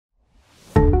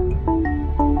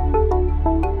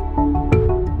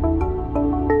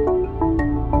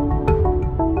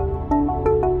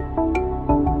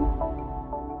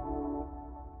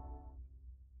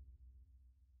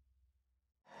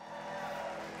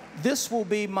This will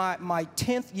be my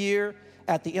 10th year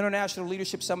at the International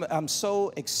Leadership Summit. I'm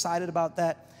so excited about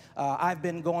that. I've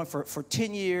been going for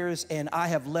 10 years, and I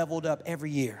have leveled up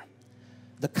every year.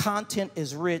 The content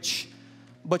is rich,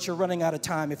 but you're running out of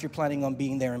time if you're planning on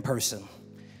being there in person.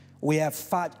 We have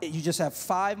you just have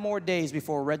 5 more days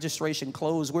before registration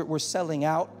closes. We're selling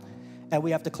out, and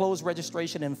we have to close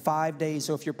registration in 5 days.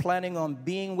 So if you're planning on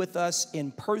being with us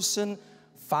in person,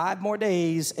 5 more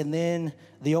days, and then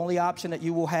the only option that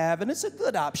you will have, and it's a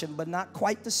good option, but not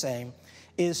quite the same,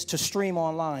 is to stream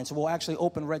online. So we'll actually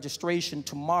open registration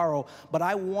tomorrow, but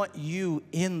I want you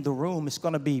in the room. It's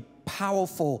going to be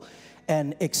powerful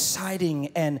and exciting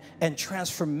and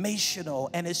transformational,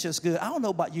 and it's just good. I don't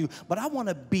know about you, but I want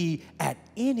to be at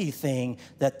anything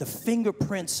that the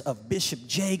fingerprints of Bishop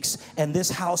Jakes and this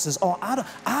house is on.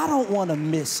 I don't want to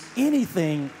miss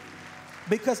anything,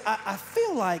 because I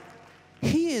feel like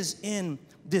he is in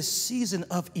this season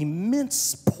of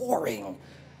immense pouring.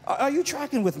 Are you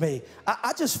tracking with me?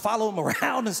 I just follow him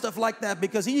around and stuff like that,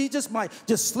 because he just might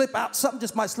just slip out. Something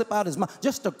just might slip out his mouth.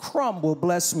 Just a crumb will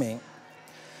bless me.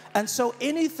 And so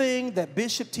anything that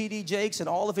Bishop T.D. Jakes and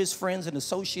all of his friends and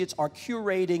associates are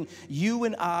curating, you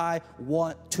and I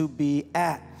want to be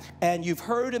at. And you've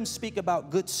heard him speak about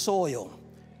good soil.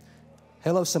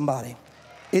 Hello, somebody.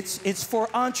 It's for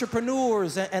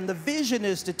entrepreneurs, and the vision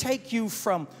is to take you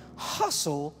from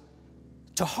hustle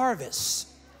to harvest.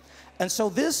 And so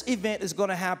this event is going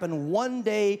to happen one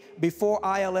day before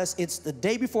ILS. It's the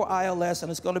day before ILS, and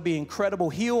it's going to be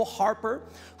incredible. Hill Harper,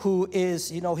 who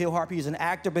is, you know, Hill Harper, he's an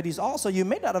actor, but he's also, you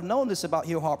may not have known this about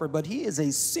Hill Harper, but he is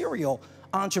a serial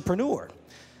entrepreneur.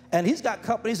 And he's got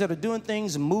companies that are doing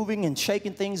things, moving and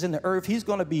shaking things in the earth. He's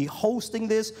going to be hosting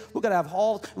this. We're going to have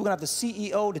halls. We're going to have the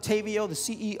CEO, Datavio, the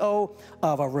CEO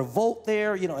of a Revolt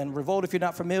there. You know, and Revolt, if you're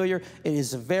not familiar, it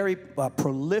is a very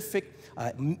prolific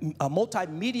a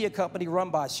multimedia company run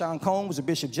by Sean Combs and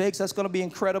Bishop Jakes. That's going to be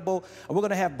incredible. We're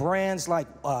going to have brands like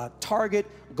Target,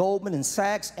 Goldman and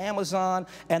Sachs, Amazon,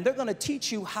 and they're going to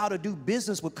teach you how to do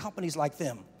business with companies like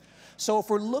them. So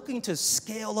if we're looking to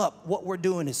scale up, what we're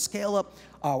doing is scale up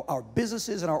our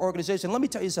businesses and our organization. Let me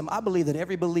tell you something. I believe that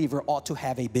every believer ought to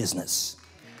have a business.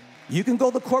 You can go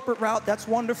the corporate route. That's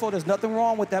wonderful. There's nothing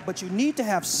wrong with that. But you need to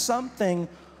have something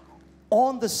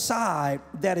on the side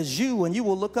that is you, and you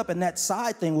will look up, and that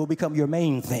side thing will become your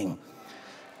main thing.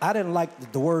 I didn't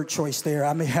like the word choice there.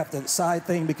 I may have the side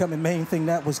thing become a main thing.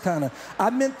 That was kind of, I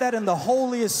meant that in the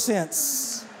holiest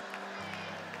sense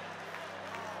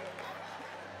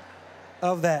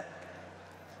of that.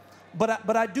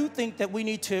 But I do think that we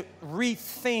need to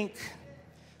rethink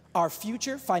our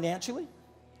future financially.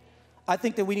 I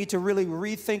think that we need to really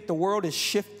rethink. The world is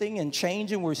shifting and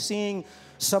changing. We're seeing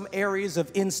some areas of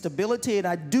instability, and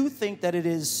I do think that it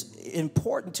is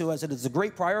important to us, and it's a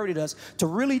great priority to us, to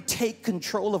really take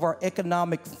control of our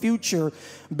economic future,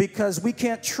 because we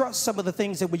can't trust some of the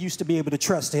things that we used to be able to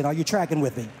trust in. Are you tracking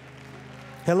with me?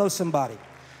 Hello, somebody.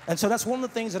 And so that's one of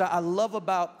the things that I love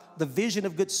about the vision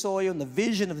of Good Soil and the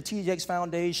vision of the T.D. Jakes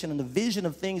Foundation and the vision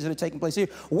of things that are taking place here.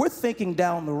 We're thinking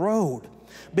down the road.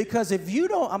 Because if you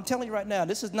don't, I'm telling you right now,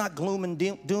 this is not gloom and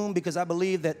doom, because I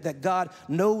believe that God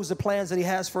knows the plans that he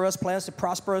has for us, plans to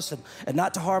prosper us and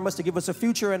not to harm us, to give us a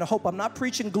future and a hope. I'm not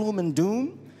preaching gloom and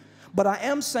doom, but I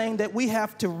am saying that we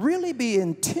have to really be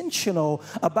intentional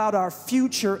about our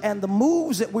future and the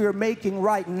moves that we are making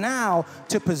right now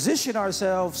to position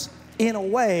ourselves in a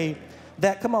way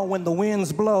that, come on, when the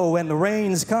winds blow and the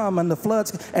rains come and the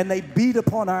floods and they beat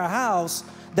upon our house,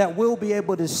 that we'll be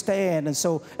able to stand. And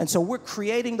so we're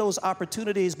creating those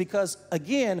opportunities, because,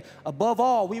 again, above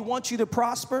all, we want you to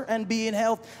prosper and be in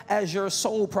health as your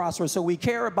soul prospers. So we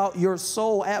care about your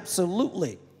soul,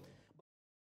 absolutely.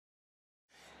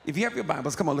 If you have your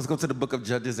Bibles, come on, let's go to the book of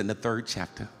Judges in the 3rd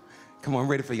chapter. Come on, I'm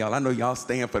ready for y'all. I know y'all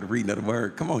stand for the reading of the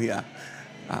word. Come on here.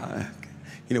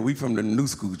 You know, we from the new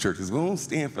school churches. We don't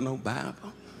stand for no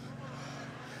Bible.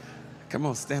 Come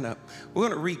on, stand up. We're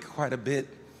going to read quite a bit,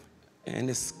 and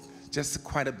it's just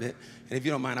quite a bit. And if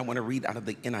you don't mind, I want to read out of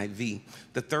the NIV,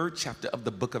 the 3rd chapter of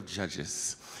the book of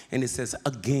Judges. And it says,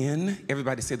 again,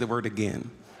 everybody say the word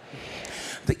again.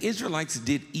 The Israelites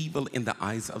did evil in the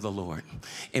eyes of the Lord.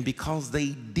 And because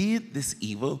they did this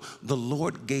evil, the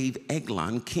Lord gave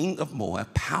Eglon, king of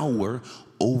Moab, power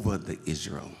over the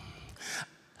Israel,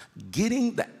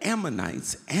 getting the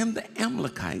Ammonites and the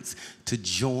Amalekites to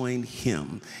join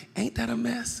him. Ain't that a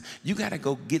mess? You got to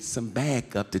go get some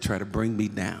backup to try to bring me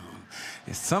down.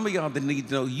 And some of y'all that need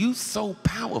to know, you so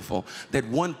powerful that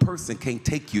one person can't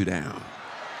take you down.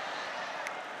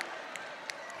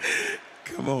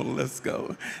 Come on, let's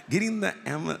go. Getting the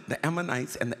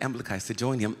Ammonites and the Amalekites to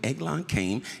join him, Eglon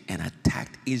came and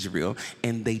attacked Israel,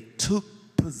 and they took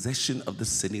possession of the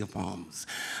city of palms.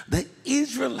 The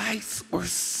Israelites were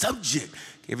subject.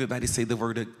 Everybody say the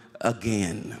word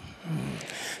again.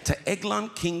 To Eglon,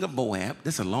 king of Moab,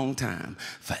 that's a long time,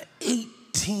 for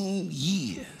 18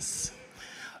 years.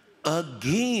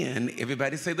 Again,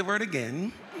 everybody say the word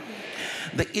again.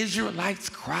 The Israelites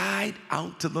cried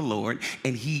out to the Lord,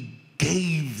 and he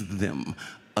gave them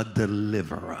a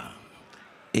deliverer,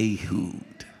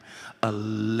 Ehud, a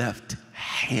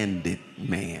left-handed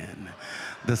man,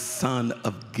 the son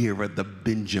of Gera the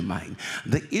Benjamite.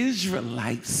 The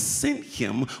Israelites sent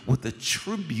him with a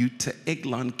tribute to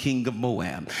Eglon, king of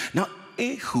Moab. Now,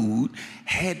 Ehud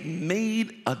had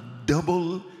made a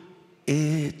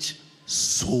double-edged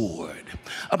sword,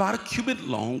 about a cubit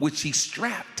long, which he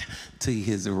strapped to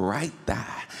his right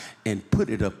thigh and put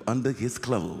it up under his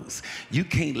clothes. You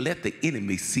can't let the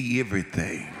enemy see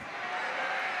everything.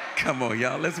 Come on,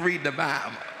 y'all, let's read the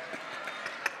Bible.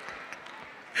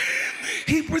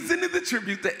 He presented the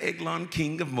tribute to Eglon,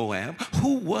 king of Moab,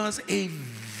 who was he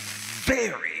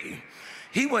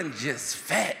wasn't just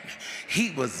fat,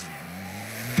 he was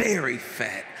very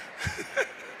fat.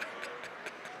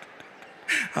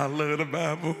 I love the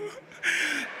Bible.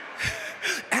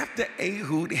 After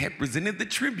Ehud had presented the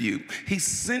tribute, he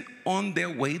sent on their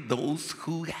way those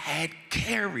who had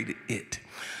carried it.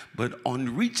 But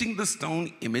on reaching the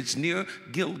stone image near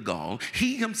Gilgal,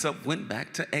 he himself went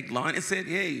back to Eglon and said,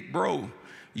 "Hey, bro,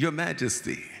 your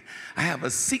majesty, I have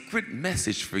a secret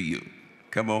message for you."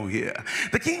 Come on here.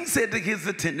 The king said to his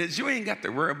attendants, "You ain't got to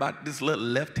worry about this little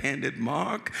left-handed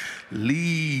mark.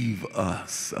 Leave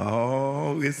us."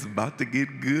 Oh, it's about to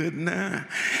get good now.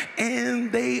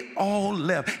 And they all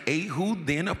left. Ehud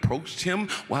then approached him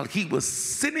while he was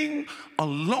sitting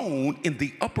alone in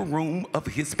the upper room of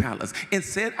his palace and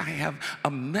said, "I have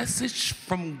a message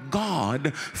from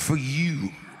God for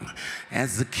you."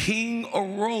 As the king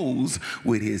arose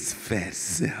with his fat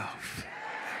self,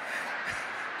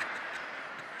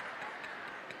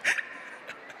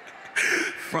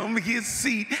 from his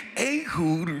seat,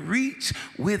 Ehud reached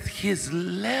with his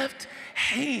left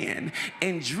hand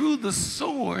and drew the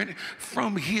sword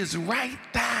from his right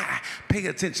thigh, pay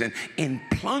attention, and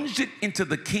plunged it into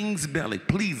the king's belly.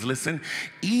 Please listen.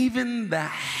 Even the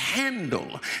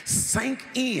handle sank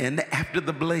in after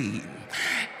the blade,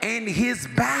 and his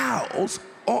bowels,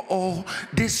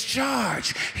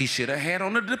 discharged. He should have had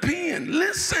on a depend.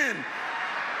 Listen.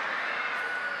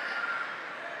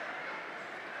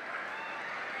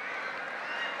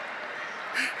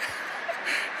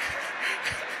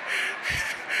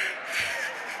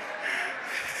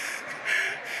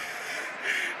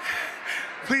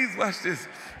 Please watch this.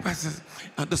 Watch this.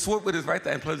 The sword with his right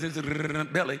thigh and plunged into the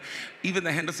belly. Even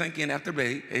the handle sank in after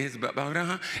his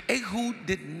belly. Ehud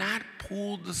did not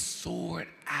pull the sword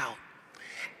out,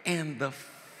 and the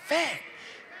fat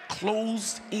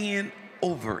closed in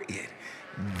over it.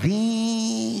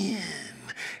 Then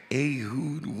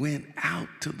Ehud went out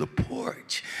to the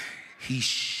porch. He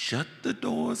shut the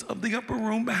doors of the upper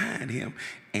room behind him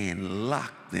and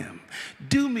locked them.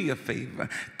 Do me a favor.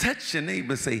 Touch your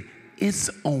neighbor. Say, "It's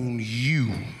on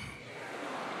you."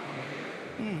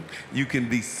 You can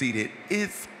be seated.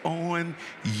 It's on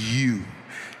you.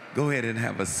 Go ahead and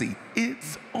have a seat.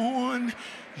 It's on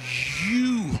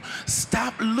you.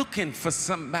 Stop looking for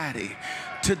somebody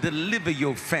to deliver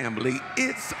your family.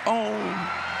 It's on.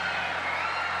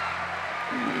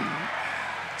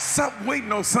 Stop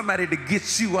waiting on somebody to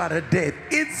get you out of debt.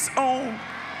 It's on.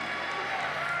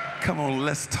 Come on,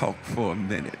 let's talk for a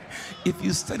minute. If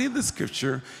you study the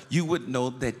scripture, you would know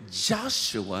that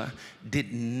Joshua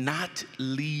did not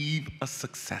leave a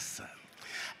successor.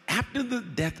 After the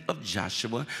death of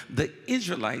Joshua, the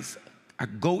Israelites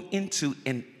go into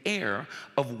an era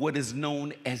of what is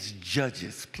known as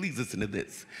judges. Please listen to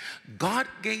this. God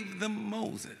gave them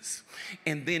Moses,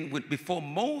 and then before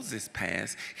Moses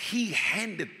passed, he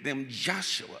handed them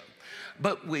Joshua.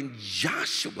 But when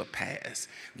Joshua passed,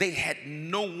 they had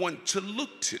no one to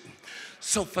look to.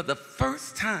 So for the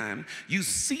first time, you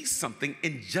see something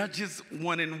in Judges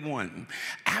 1:1.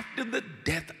 After the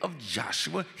death of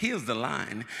Joshua, here's the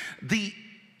line, the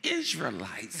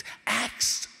Israelites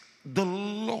asked the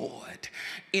Lord,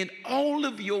 "In all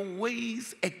of your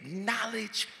ways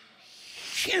acknowledge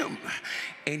him,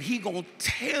 and he gonna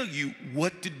tell you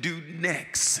what to do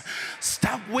next."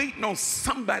 Stop waiting on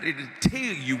somebody to tell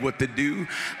you what to do.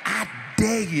 I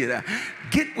dare you to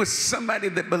get with somebody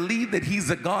that believes that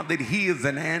he's a God that hears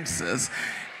and answers,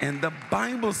 And the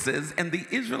Bible says, and the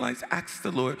Israelites asked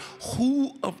the Lord,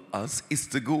 who of us is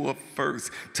to go up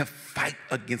first to fight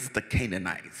against the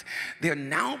Canaanites? They're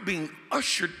now being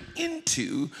ushered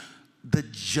into the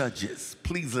judges.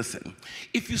 Please listen.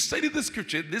 If you study the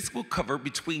scripture, this will cover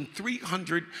between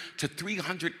 300 to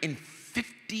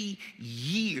 350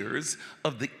 years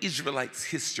of the Israelites'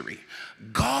 history.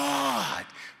 God,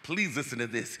 please listen to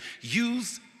this,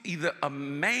 used either a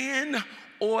man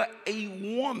or a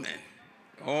woman.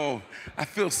 Oh, I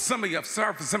feel some of you, I'm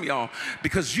sorry for some of y'all,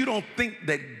 because you don't think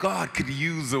that God could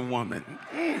use a woman.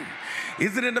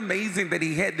 Isn't it amazing that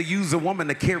he had to use a woman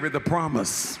to carry the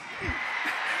promise?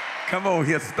 Come on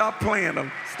here, stop playing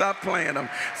them, stop playing them,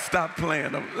 stop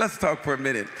playing them. Let's talk for a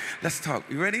minute. Let's talk.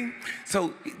 You ready?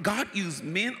 So God used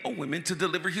men or women to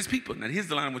deliver his people. Now here's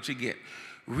the line what you get.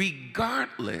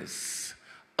 Regardless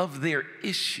of their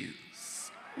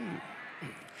issues.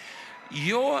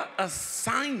 Your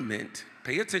assignment,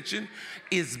 pay attention,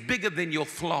 is bigger than your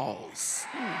flaws.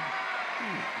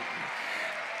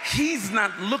 He's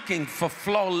not looking for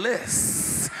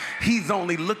flawless. He's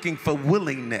only looking for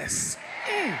willingness.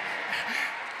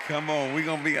 Come on, we're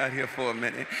going to be out here for a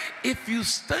minute. If you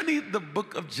study the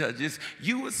book of Judges,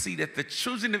 you will see that the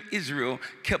children of Israel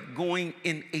kept going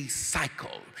in a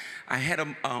cycle. I had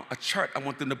a chart. I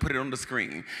want them to put it on the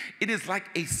screen. It is like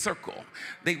a circle.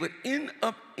 They would end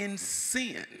up in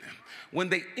sin. When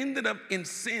they ended up in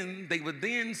sin, they would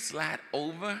then slide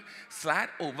over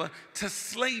to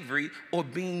slavery or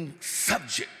being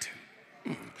subject.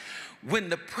 When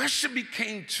the pressure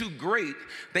became too great,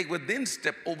 they would then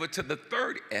step over to the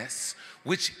third S,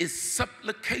 which is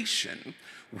supplication,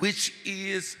 which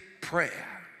is prayer.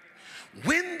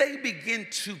 When they begin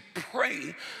to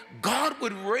pray, God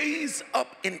would raise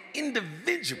up an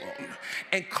individual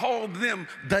and call them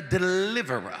the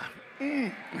deliverer.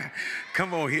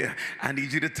 Come on here. I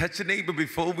need you to touch your neighbor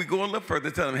before we go a little further.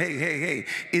 Tell them, hey,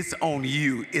 it's on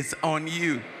you. It's on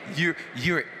you.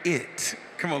 You're it.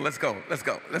 Come on, let's go.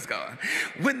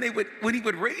 When he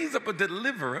would raise up a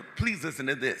deliverer, please listen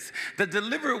to this. The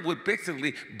deliverer would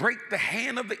basically break the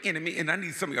hand of the enemy, and I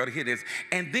need some of y'all to hear this,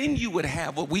 and then you would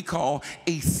have what we call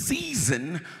a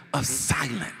season of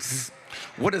silence.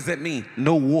 What does that mean?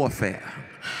 No warfare.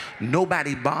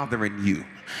 Nobody bothering you.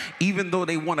 Even though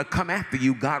they want to come after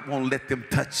you, God won't let them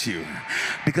touch you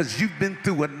because you've been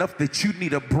through enough that you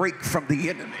need a break from the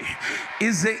enemy.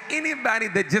 Is there anybody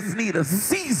that just need a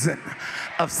season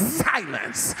of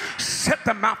silence? Shut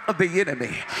the mouth of the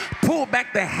enemy. Pull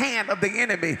back the hand of the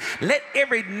enemy. Let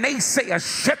every naysayer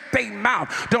shut their mouth.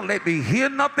 Don't let me hear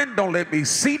nothing. Don't let me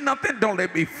see nothing. Don't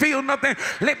let me feel nothing.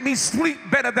 Let me sleep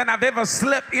better than I've ever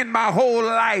slept in my whole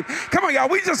life. Come on, y'all.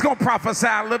 We just going to prophesy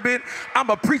a little bit. I'm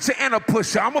a preacher and a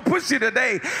pusher. I'm going to push you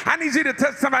today. I need you to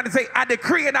touch somebody and say, I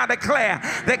decree and I declare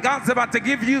that God's about to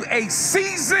give you a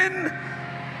season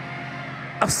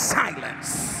of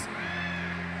silence.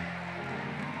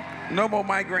 No more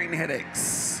migraine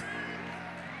headaches.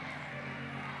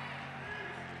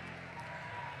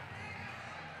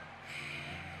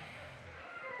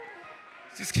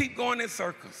 Just keep going in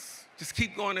circles. Just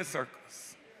keep going in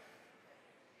circles.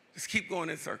 Just keep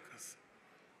going in circles.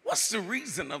 What's the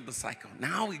reason of the cycle?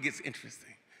 Now it gets interesting.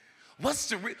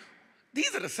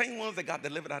 These are the same ones that got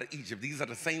delivered out of Egypt. These are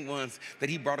the same ones that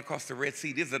he brought across the Red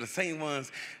Sea. These are the same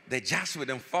ones that Joshua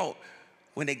them fought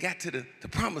when they got to the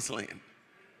promised land.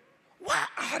 Why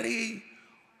are they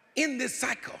in this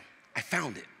cycle? I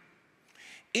found it.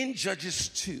 In Judges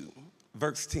 2,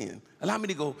 verse 10. Allow me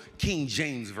to go King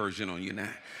James version on you now.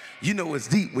 You know it's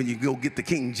deep when you go get the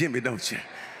King Jimmy, don't you?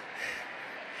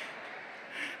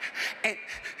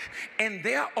 And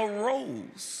there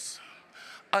arose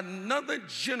another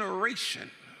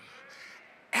generation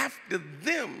after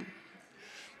them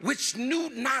which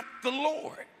knew not the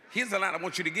Lord. Here's a line I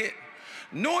want you to get.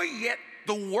 Nor yet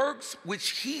the works which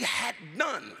he had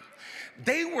done.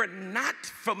 They were not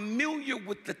familiar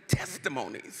with the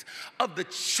testimonies of the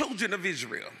children of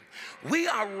Israel. We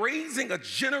are raising a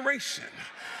generation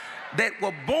that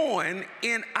were born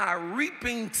in our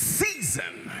reaping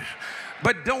season,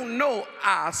 but don't know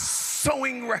our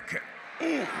sowing record.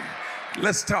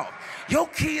 Let's talk. Your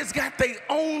kids got their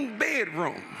own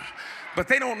bedroom, but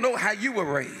they don't know how you were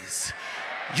raised.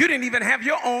 You didn't even have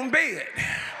your own bed.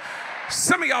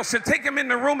 Some of y'all should take them in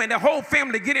the room and the whole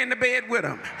family get in the bed with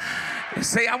them and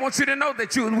say, I want you to know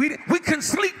that we can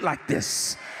sleep like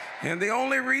this. And the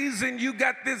only reason you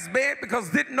got this bed because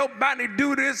didn't nobody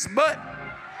do this but.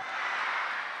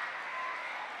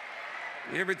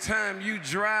 Every time you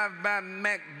drive by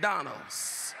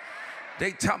McDonald's,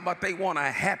 they talk about they want a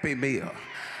Happy Meal.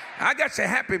 I got your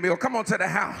Happy Meal. Come on to the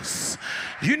house.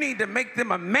 You need to make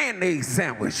them a mayonnaise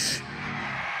sandwich.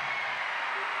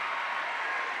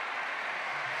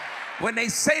 When they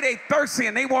say they thirsty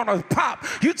and they want to pop,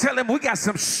 you tell them we got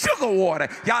some sugar water.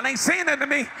 Y'all ain't saying that to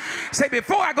me. Say,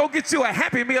 before I go get you a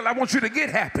Happy Meal, I want you to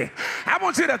get happy. I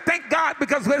want you to thank God,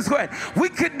 because guess what? We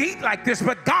couldn't eat like this,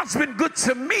 but God's been good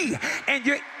to me. And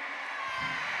you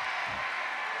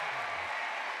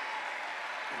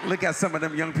look at some of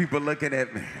them young people looking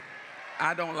at me.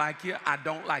 I don't like you. I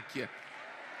don't like you.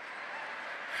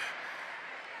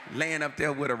 Laying up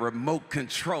there with a remote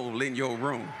control in your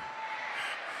room.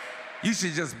 You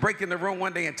should just break in the room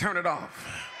one day and turn it off.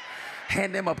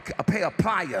 Hand them a pair of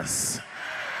pliers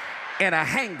and a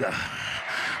hanger.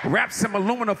 Wrap some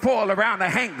aluminum foil around the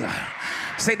hanger.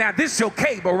 Say, now this is your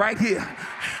cable right here.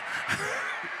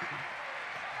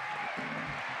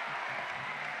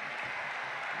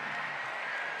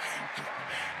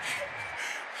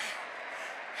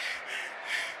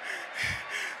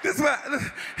 This is why,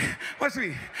 watch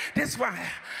me. This is why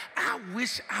I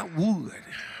wish I would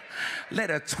let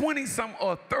a 20-some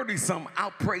or 30-some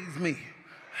outpraise me.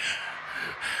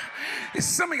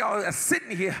 Some of y'all are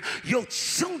sitting here, your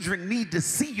children need to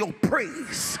see your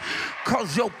praise,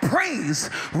 because your praise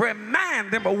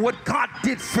remind them of what God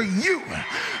did for you.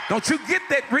 Don't you get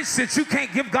that rich that you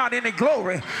can't give God any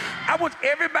glory. I want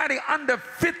everybody under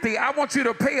 50, I want you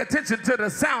to pay attention to the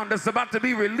sound that's about to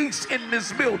be released in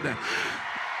this building.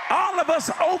 All of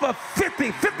us over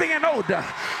 50 and older,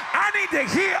 I need to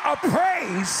hear a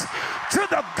praise to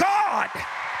the God.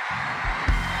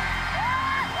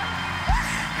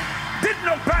 Didn't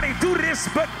nobody do this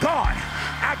but God.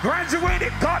 I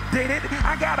graduated, God did it.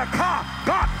 I got a car,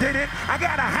 God did it. I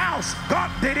got a house,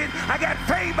 God did it. I got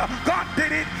favor, God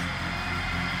did it.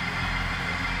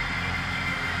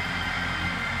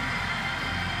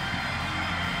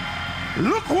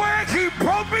 Look where he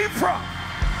brought me from.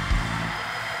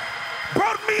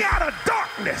 Brought me out of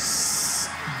darkness.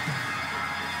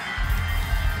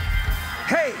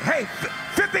 Hey,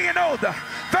 50 and older,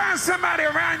 find somebody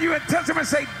around you and touch them and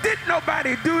say, did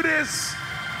nobody do this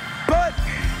but...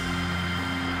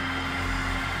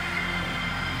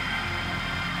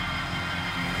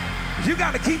 You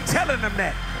got to keep telling them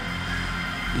that.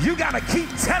 You got to keep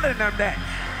telling them that.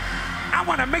 I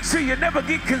want to make sure you never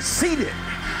get conceited.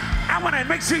 I want to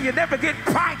make sure you never get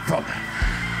prideful.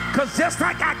 Because just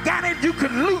like I got it, you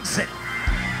can lose it.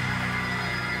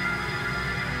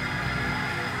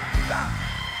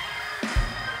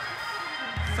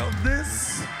 So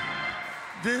this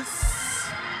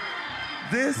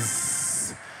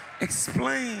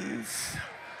explains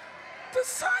the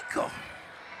cycle.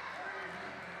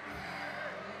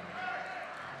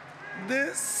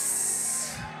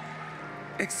 This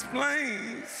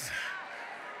explains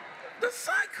the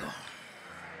cycle.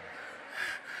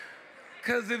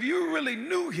 Because if you really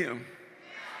knew him,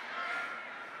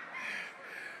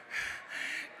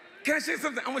 can I share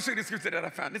something? I'm going to show you the scripture that I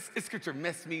found. This scripture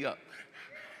messed me up.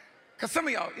 Because some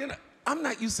of y'all, you know, I'm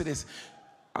not used to this.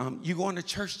 You going to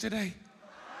church today?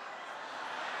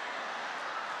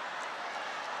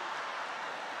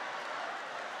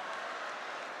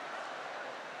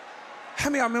 How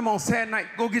many of y'all remember on Saturday night,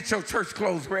 go get your church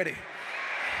clothes ready?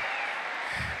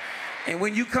 And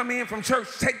when you come in from church,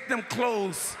 take them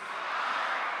clothes.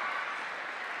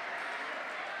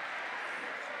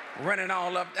 Running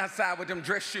all up outside with them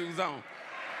dress shoes on.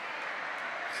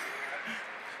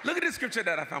 Look at this scripture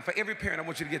that I found. For every parent, I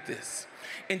want you to get this.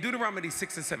 In Deuteronomy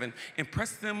 6 and 7,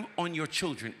 impress them on your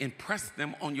children. Impress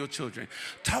them on your children.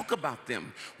 Talk about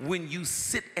them when you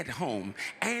sit at home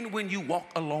and when you walk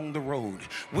along the road.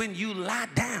 When you lie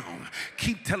down,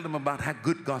 keep telling them about how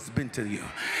good God's been to you.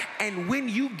 And when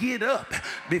you get up,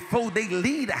 before they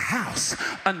leave the house,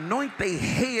 anoint their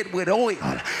head with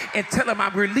oil and tell them, I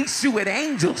release you with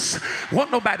angels.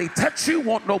 Won't nobody touch you.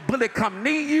 Won't no bullet come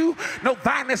near you. No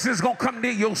violence is going to come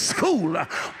near your school.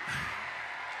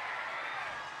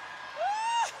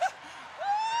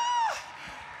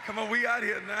 Come on, we out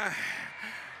here now.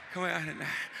 Come on out here now.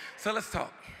 So let's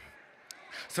talk.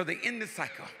 So they're in this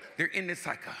cycle. They're in this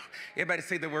cycle. Everybody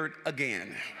say the word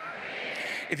again.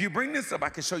 If you bring this up, I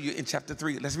can show you in chapter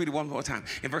 3. Let's read it one more time.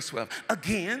 In verse 12.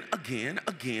 Again,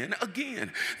 the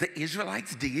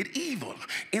Israelites did evil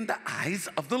in the eyes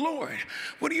of the Lord.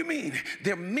 What do you mean?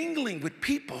 They're mingling with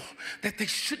people that they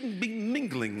shouldn't be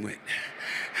mingling with.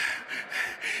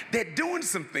 They're doing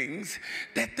some things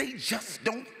that they just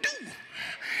don't do.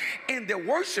 And they're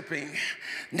worshiping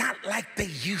not like they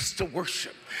used to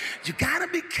worship. You gotta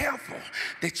be careful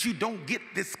that you don't get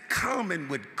this common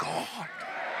with God.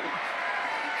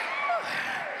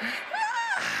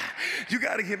 You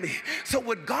got to hear me. So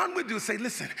what God would do is say,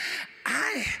 listen,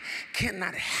 I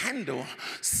cannot handle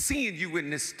seeing you in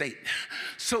this state.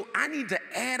 So I need to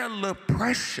add a little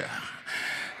pressure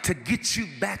to get you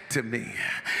back to me.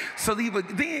 So he would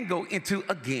then go into,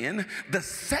 again, the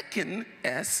second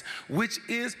S, which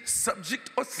is subject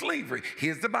or slavery.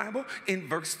 Here's the Bible in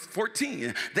verse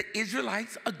 14. The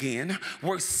Israelites, again,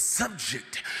 were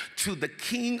subject to the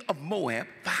king of Moab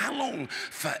for how long?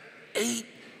 For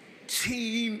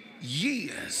 18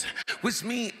 years, which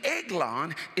means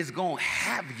Eglon is going to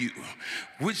have you,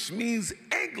 which means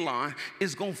Eglon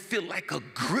is going to feel like a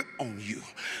grip on you,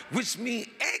 which means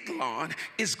Eglon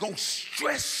is going to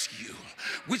stress you,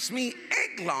 which means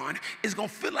Eglon is going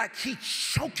to feel like he's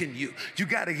choking you. You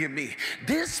got to hear me.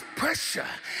 This pressure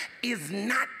is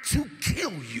not to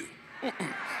kill you.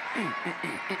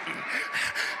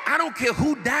 I don't care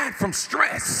who died from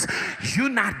stress. You're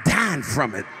not dying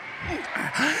from it.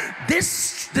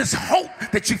 This hope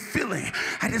that you're feeling,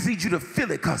 I just need you to feel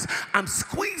it, because I'm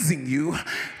squeezing you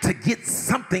to get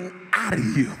something out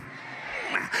of you.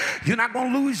 You're not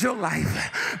going to lose your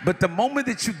life, but the moment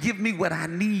that you give me what I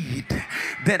need,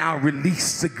 then I'll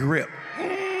release the grip.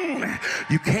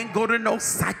 You can't go to no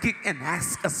psychic and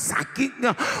ask a psychic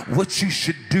what you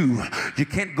should do. You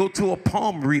can't go to a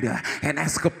palm reader and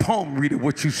ask a palm reader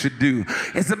what you should do.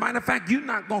 As a matter of fact, you're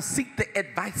not going to seek the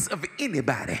advice of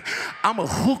anybody. I'm going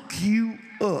to hook you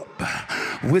up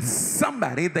with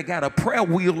somebody that got a prayer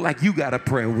wheel like you got a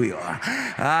prayer wheel.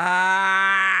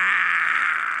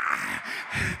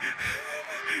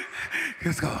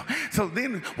 Let's go. So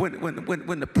then when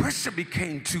the pressure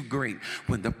became too great,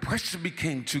 when the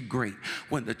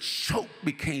choke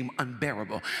became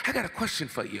unbearable, I got a question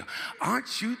for you.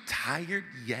 Aren't you tired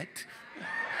yet?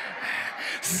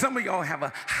 Some of y'all have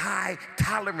a high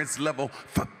tolerance level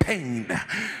for pain.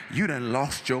 You done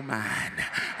lost your mind.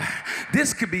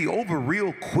 This could be over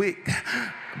real quick,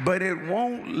 but it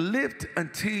won't lift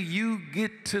until you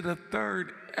get to the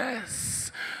third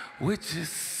S, which is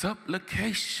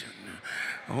supplication.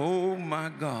 Oh my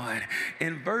God.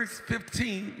 In verse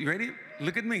 15, you ready?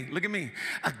 Look at me, look at me.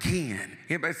 Again.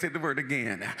 Everybody say the word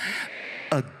again.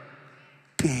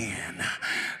 Again.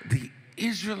 The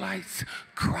Israelites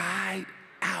cried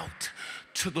out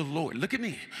to the Lord. Look at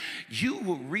me. You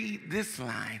will read this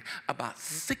line about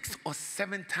 6 or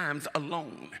 7 times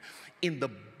alone in the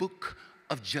book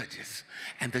of Judges.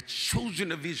 And the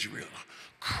children of Israel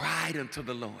cried unto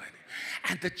the Lord.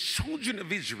 And the children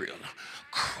of Israel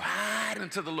cried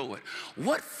unto the Lord.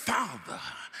 What father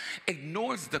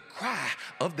ignores the cry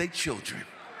of their children?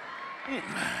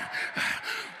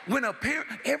 When a parent,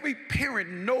 every parent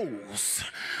knows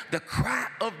the cry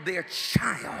of their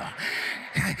child.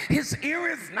 His ear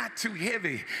is not too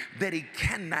heavy that he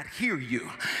cannot hear you.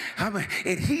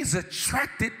 And he's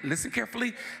attracted, listen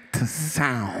carefully, to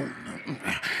sound.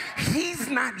 He's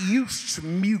not used to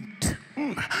mute.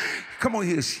 Come on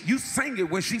here. You sang it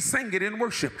when she sang it in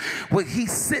worship. When he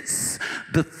sits,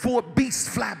 the 4 beasts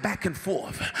fly back and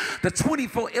forth. The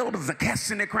 24 elders are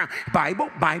casting their crown.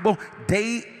 Bible,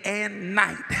 day and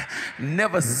night.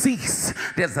 Never cease.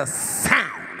 There's a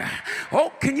sound.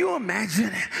 Oh, can you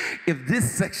imagine if this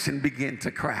section began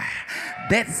to cry?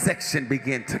 That section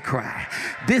began to cry.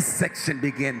 This section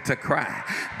began to cry.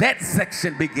 That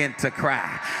section began to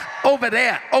cry. Over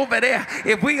there,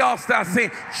 if we all start saying,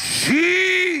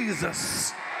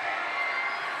 Jesus.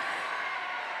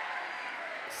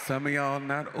 Some of y'all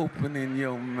not opening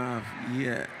your mouth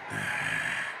yet.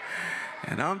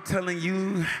 And I'm telling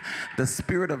you, the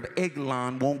spirit of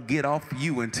Eglon won't get off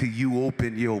you until you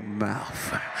open your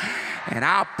mouth. And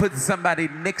I'll put somebody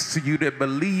next to you that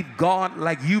believe God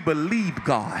like you believe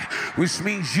God, which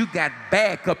means you got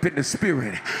backup in the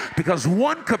spirit, because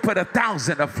one could put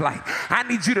 1,000 to flight. I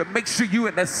need you to make sure you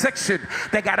in the section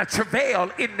that got a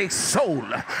travail in their soul.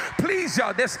 Please,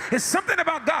 y'all, it's something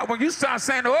about God when you start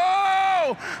saying,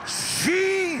 oh,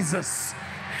 Jesus.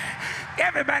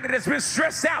 Everybody that's been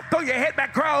stressed out, throw your head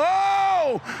back, cry,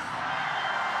 oh.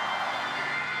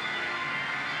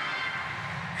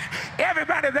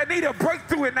 Everybody that need a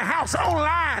breakthrough in the house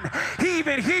online, he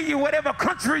even hear you whatever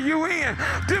country you in.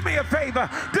 Do me a favor,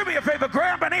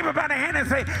 grab a neighbor by the hand and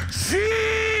say,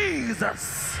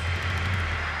 Jesus.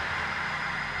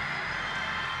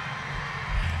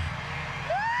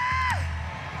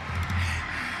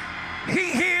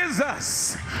 He hears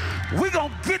us. We're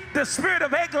going to get the spirit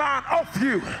of Eglon off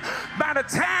you by the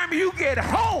time you get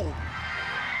home.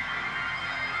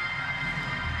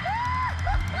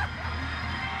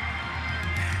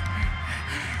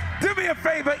 Do me a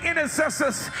favor,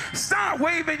 intercessors, start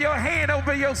waving your hand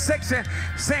over your section,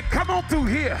 saying, come on through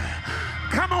here.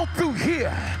 Come on through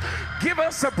here. Give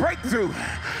us a breakthrough.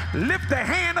 Lift the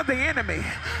hand of the enemy.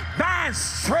 Bind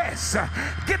stress.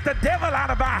 Get the devil out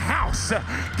of our house.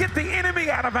 Get the enemy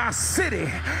out of our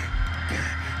city.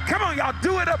 Come on, y'all,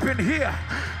 do it up in here.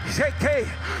 JK,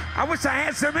 I wish I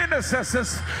had some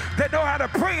intercessors that know how to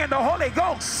pray in the Holy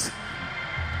Ghost.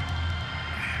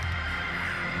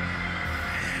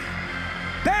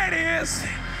 There it is.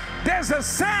 There's a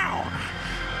sound.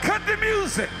 Cut the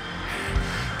music.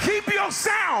 Keep your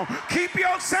sound. Keep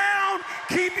your sound.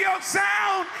 Keep your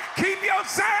sound. Keep your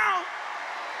sound.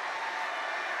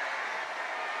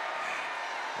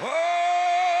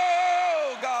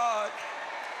 Oh, God.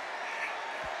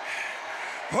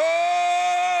 Oh,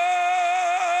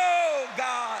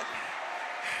 God.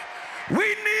 We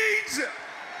need you.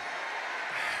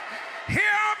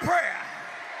 Hear our prayer.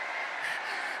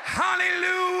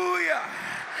 Hallelujah.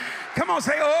 Come on,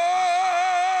 say,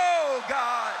 oh,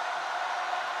 God.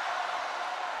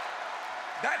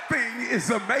 That thing is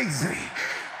amazing.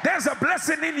 There's a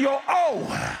blessing in your O,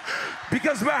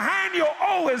 because behind your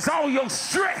O is all your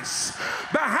stress.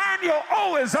 Behind your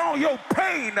O is all your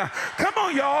pain. Come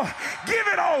on, y'all. Give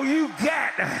it all you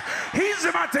got. He's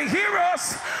about to hear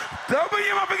us. Open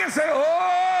your mouth and say, oh,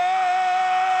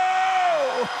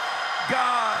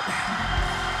 God.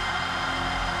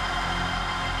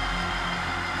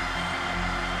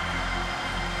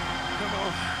 Come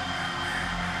on.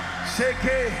 Shake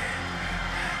it.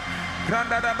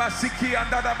 Grandadabasiki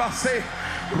andadabase.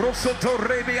 Rosoto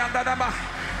rebi andadaba.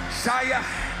 Shaya.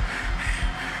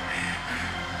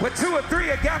 Where two or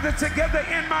three are gathered together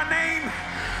in my name,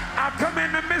 I'll come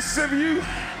in the midst of you.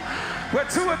 Where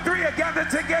two or three are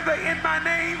gathered together in my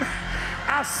name,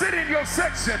 I'll sit in your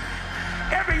section.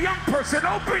 Every young person,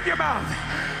 open your mouth.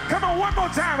 Come on, one more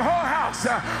time, whole house.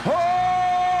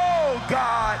 Oh,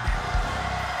 God.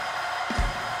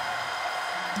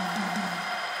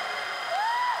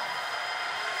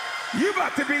 You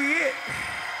about to be it.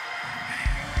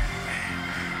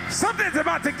 Something's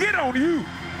about to get on you.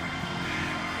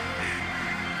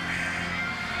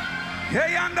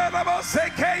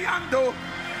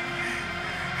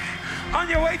 On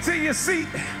your way to your seat,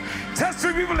 tell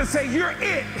three people to say, you're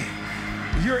it.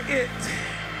 You're it.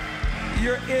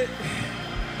 You're it.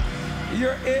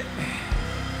 You're it.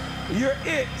 You're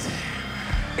it.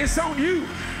 It's on you.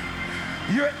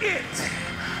 You're it.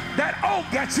 That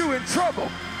oak got you in trouble.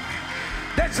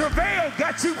 That travail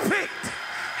got you picked.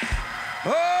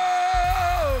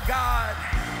 Oh, God.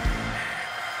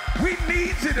 We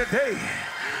need you today.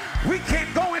 We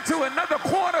can't go into another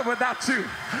quarter without you.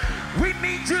 We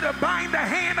need you to bind the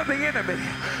hand of the enemy.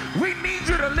 We need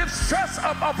you to lift stress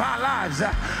up of our lives.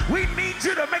 We need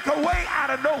you to make a way out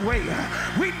of no way.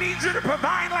 We need you to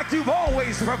provide like you've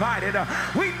always provided.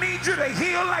 We need you to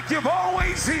heal like you've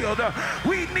always healed.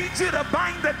 We need you to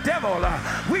bind the devil.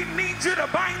 We need you to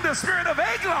bind the spirit of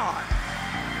Eglon.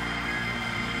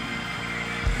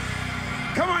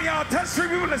 Come on, y'all, touch three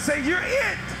people and say, you're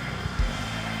it.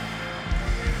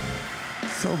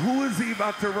 So who is he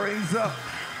about to raise up?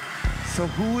 So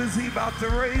who is he about to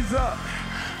raise up?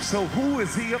 So who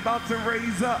is he about to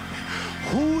raise up?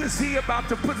 Who is he about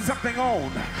to put something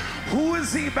on? Who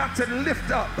is he about to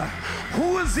lift up?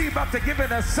 Who is he about to give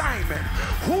an assignment?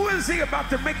 Who is he about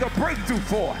to make a breakthrough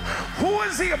for? Who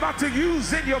is he about to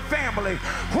use in your family?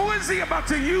 Who is he about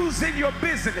to use in your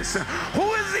business?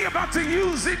 Who is he about to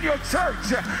use in your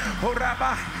church?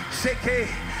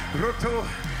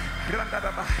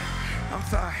 I'm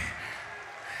sorry.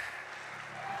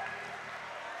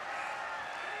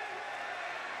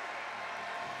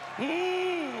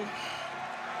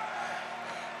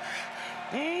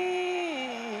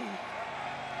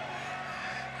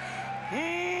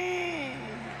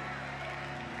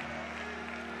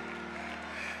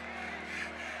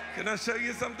 Can I show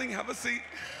you something? Have a seat.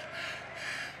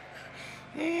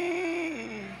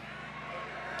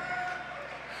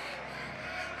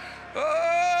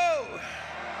 Oh!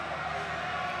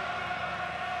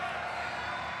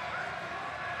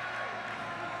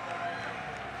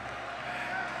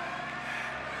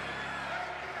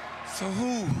 So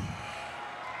who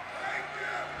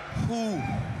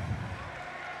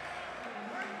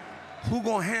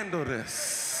gonna handle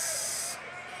this?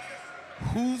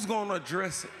 Who's gonna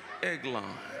address Eglon?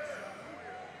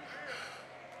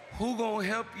 Who gonna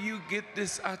help you get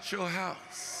this out your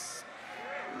house?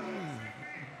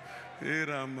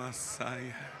 Era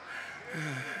Messiah.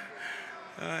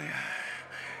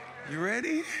 You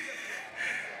ready?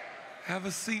 Have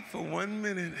a seat for 1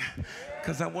 minute,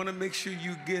 because I want to make sure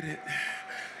you get it.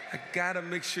 I gotta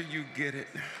make sure you get it.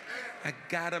 I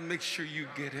gotta make sure you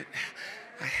get it.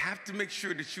 I have to make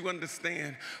sure that you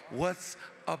understand what's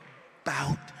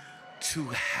about to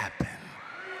happen.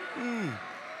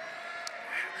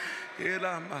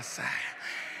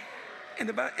 And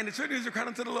the children of Israel cried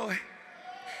unto the Lord.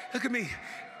 Look at me.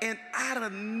 And out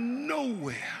of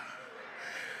nowhere,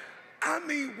 I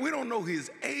mean, we don't know his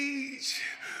age.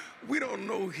 We don't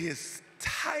know his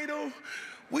title.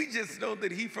 We just know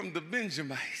that he from the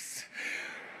Benjamites.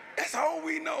 That's all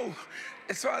we know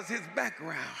as far as his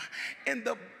background. And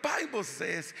the Bible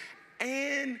says,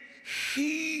 and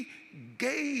he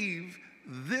gave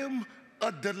them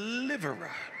a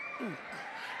deliverer.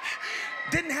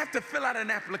 Didn't have to fill out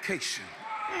an application.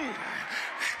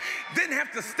 Didn't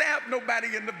have to stab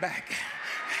nobody in the back.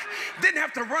 Didn't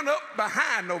have to run up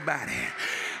behind nobody.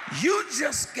 You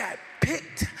just got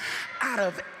picked out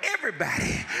of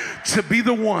everybody to be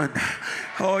the one.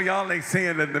 Oh, y'all ain't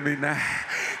saying nothing to me now.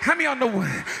 How many of y'all know?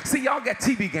 See, y'all got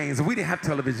TV games. We didn't have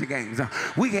television games.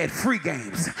 We had free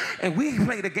games. And we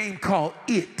played a game called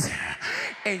It.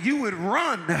 And you would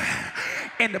run,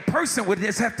 and the person would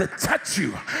just have to touch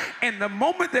you. And the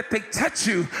moment that they touch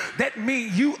you, that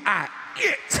means you are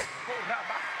it.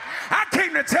 I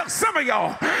came to tell some of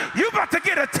y'all, you about to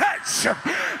get a touch,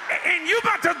 and you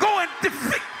about to go and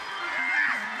defeat.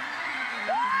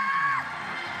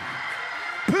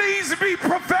 Please be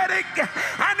prophetic.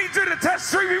 I need you to touch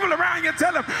 3 people around you and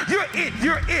tell them, you're it,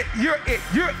 you're it, you're it,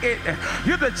 you're it.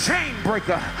 You're the chain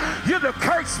breaker. You're the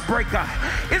curse breaker.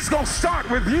 It's going to start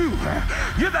with you.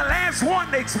 You're the last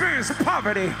one to experience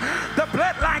poverty. The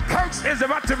bloodline curse is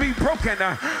about to be broken.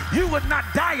 You would not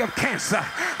die of cancer.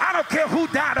 I don't care who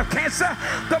died of cancer.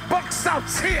 The buck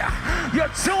stops here. Your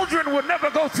children will never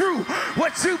go through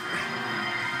what you...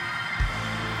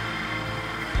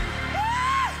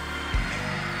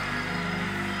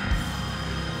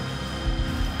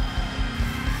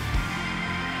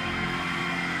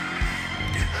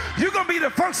 You're going to be the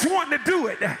first one to do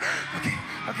it. Okay,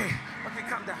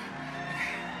 calm down.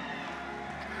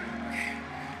 Okay.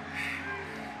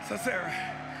 So, Sarah,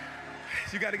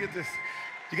 you got to get this.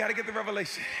 You got to get the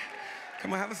revelation.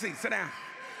 Come on, have a seat. Sit down.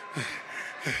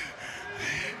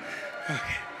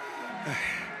 Okay.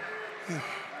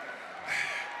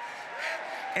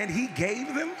 And he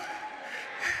gave them,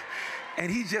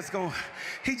 and he just gonna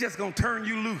turn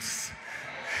you loose.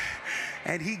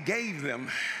 And he gave them.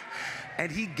 And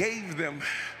he gave them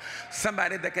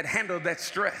somebody that could handle that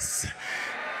stress.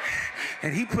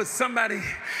 And he put somebody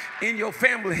in your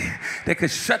family that could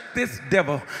shut this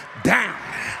devil down.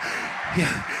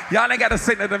 Yeah. Y'all ain't got to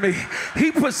say nothing to me.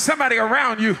 He put somebody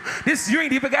around you. You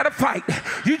ain't even got to fight.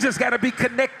 You just got to be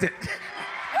connected.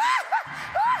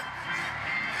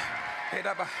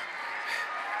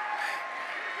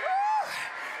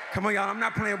 Come on, y'all. I'm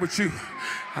not playing with you.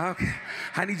 Okay.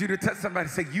 I need you to touch somebody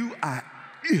and say, you are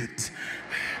it.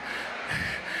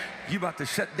 You about to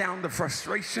shut down the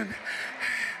frustration.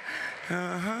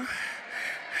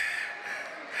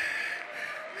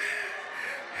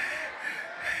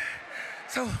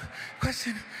 So,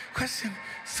 question.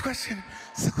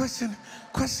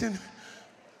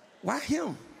 Why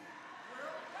him?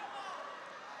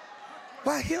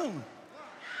 Why him?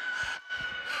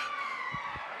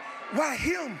 Why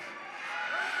him?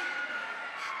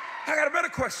 I got a better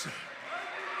question.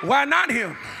 Why not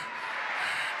him?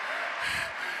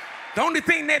 The only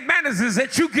thing that matters is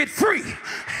that you get free.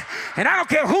 And I don't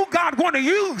care who God want to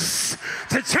use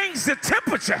to change the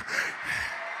temperature.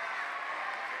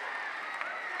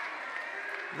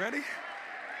 Ready?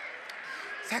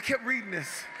 So I kept reading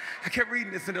this,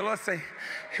 and the Lord say,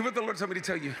 here's what the Lord told me to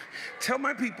tell you. Tell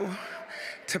my people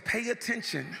to pay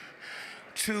attention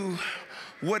to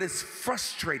what is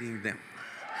frustrating them.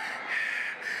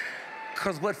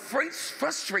 Because what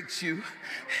frustrates you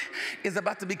is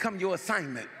about to become your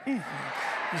assignment.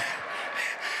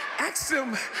 Ask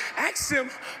him,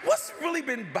 what's really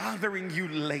been bothering you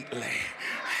lately?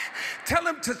 Tell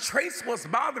them to trace what's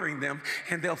bothering them,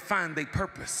 and they'll find their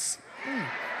purpose.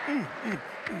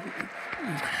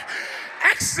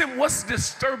 Ask them what's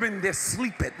disturbing their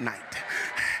sleep at night.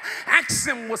 Ask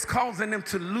them what's causing them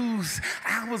to lose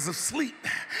hours of sleep.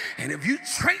 And if you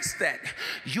trace that,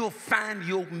 you'll find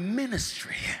your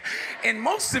ministry. And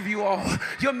most of you all,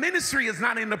 your ministry is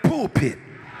not in the pulpit.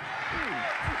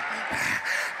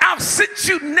 I'll sit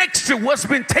you next to what's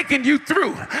been taking you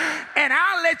through, and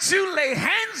I'll let you lay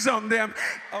hands on them.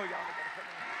 Oh, y'all.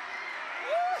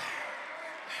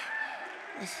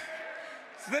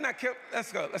 So then I kept,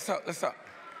 let's talk.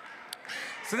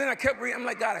 So then I kept reading. I'm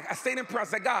like, God, I stayed in prayer. I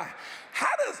said, God, how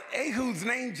does Ehud's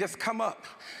name just come up?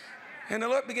 And the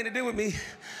Lord began to deal with me.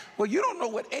 Well, you don't know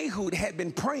what Ehud had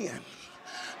been praying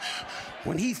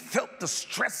when he felt the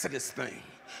stress of this thing.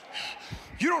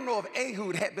 You don't know if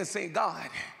Ehud had been saying, God,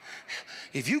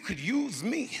 if you could use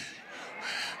me,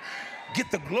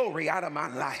 get the glory out of my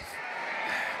life.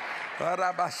 I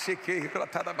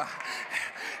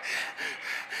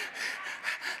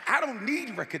don't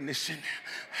need recognition.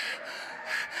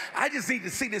 I just need to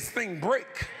see this thing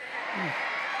break.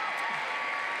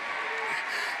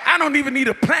 I don't even need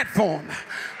a platform.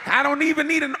 I don't even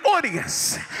need an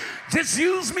audience. Just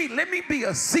use me. Let me be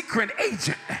a secret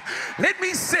agent. Let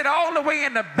me sit all the way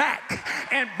in the back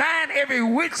and bind every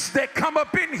witch that come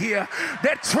up in here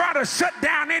that try to shut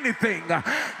down anything.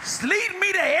 Lead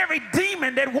me to every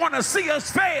demon that want to see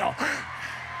us fail.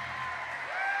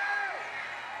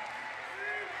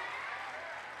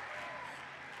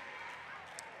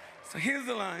 So here's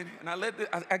the line, and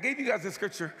I gave you guys the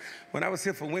scripture when I was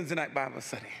here for Wednesday night Bible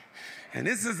study. And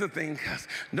this is the thing, because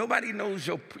nobody knows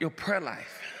your prayer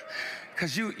life.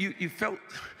 Because you felt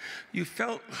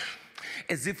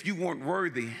as if you weren't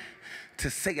worthy to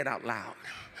say it out loud.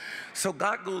 So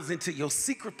God goes into your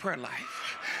secret prayer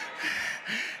life.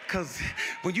 Because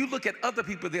when you look at other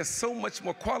people, they're so much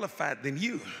more qualified than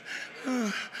you.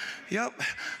 Yep,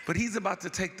 but he's about to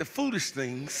take the foolish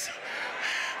things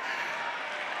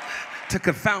to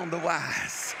confound the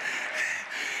wise.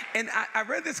 And I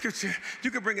read this scripture.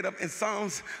 You can bring it up in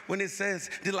Psalms when it says,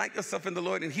 delight yourself in the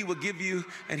Lord and he will give you,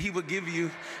 and he will give you,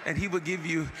 and he will give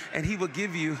you, and he will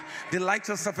give you. Delight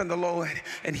yourself in the Lord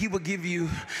and he will give you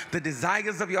the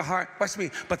desires of your heart. Watch me.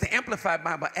 But the Amplified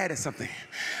Bible added something.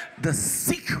 The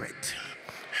secret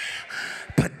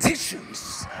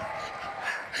petitions.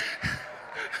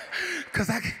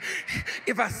 Because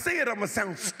if I say it, I'm going to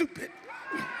sound stupid.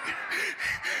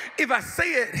 If I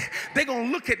say it, they're going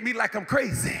to look at me like I'm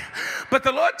crazy. But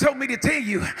the Lord told me to tell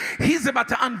you, he's about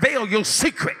to unveil your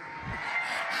secret.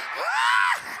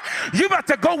 You're about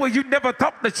to go where you never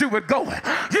thought that you would go.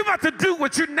 You're about to do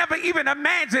what you never even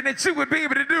imagined that you would be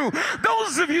able to do.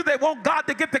 Those of you that want God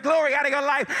to get the glory out of your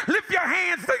life, lift your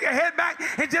hands, throw your head back,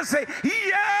 and just say,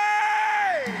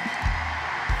 yay!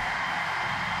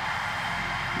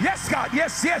 Yes, God.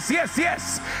 Yes, yes, yes,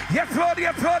 yes. Yes, Lord,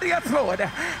 yes, Lord, yes, Lord.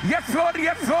 Yes, Lord,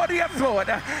 yes, Lord, yes, Lord.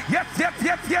 Yes, yes,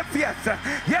 yes, yes, yes.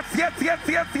 Yes, yes, yes,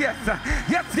 yes, yes.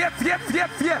 Yes, yes, yes,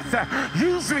 yes, yes.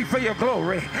 Use me for your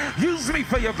glory. Use me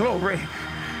for your glory.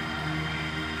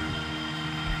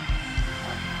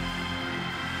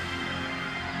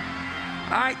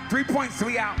 All right, 3 points,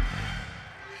 we out.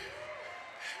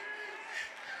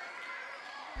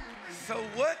 So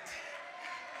what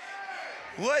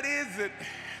is it?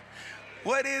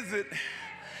 What is it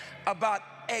about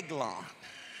Eglon?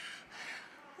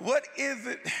 What is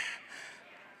it?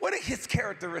 What are his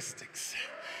characteristics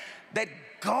that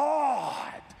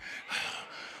God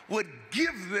would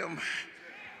give them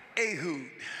Ehud?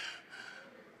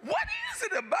 What is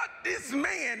it about this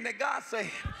man that God say,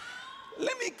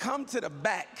 let me come to the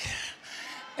back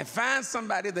and find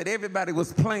somebody that everybody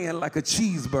was playing like a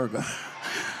cheeseburger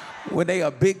when they a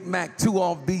Big Mac, 2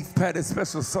 off beef patty,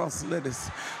 special sauce,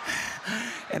 lettuce.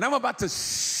 And I'm about to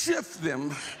shift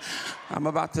them. I'm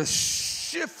about to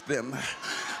shift them.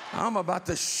 I'm about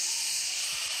to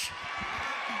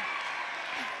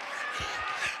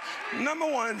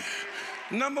Number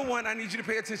one, I need you to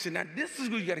pay attention. Now, this is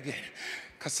what you got to get,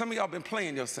 because some of y'all been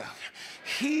playing yourself.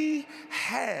 He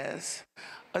has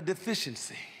a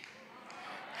deficiency.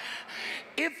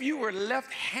 If you were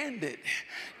left-handed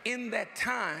in that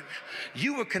time,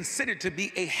 you were considered to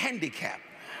be a handicap.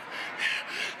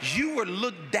 You were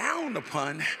looked down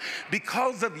upon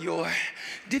because of your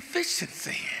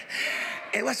deficiency.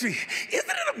 And watch me, isn't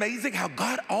it amazing how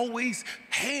God always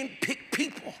handpicked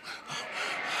people?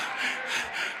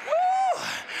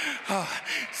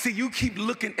 See, you keep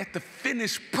looking at the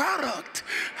finished product.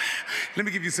 Let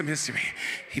me give you some history.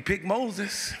 He picked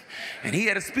Moses, and he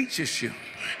had a speech issue.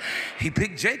 He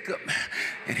picked Jacob,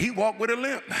 and he walked with a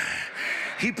limp.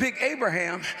 He picked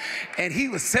Abraham, and he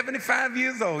was 75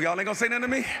 years old. Y'all ain't gonna say nothing to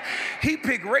me? He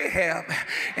picked Rahab,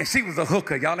 and she was a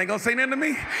hooker. Y'all ain't gonna say nothing to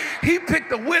me? He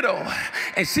picked a widow,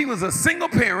 and she was a single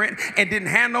parent and didn't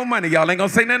have no money. Y'all ain't gonna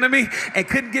say nothing to me? And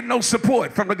couldn't get no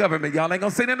support from the government. Y'all ain't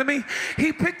gonna say nothing to me?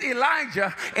 He picked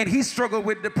Elijah, and he struggled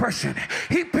with depression.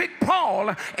 He picked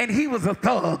Paul, and he was a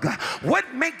thug.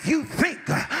 What make you think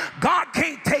God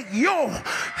can't take your...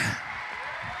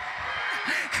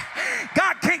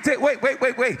 God can't take, wait.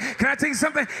 Can I tell you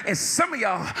something? And some of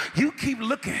y'all, you keep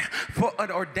looking for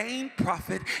an ordained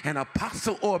prophet, an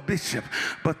apostle, or a bishop,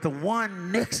 but the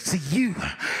one next to you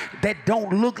that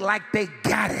don't look like they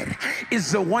got it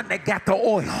is the one that got the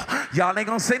oil. Y'all ain't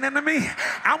gonna say nothing to me.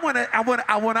 I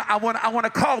wanna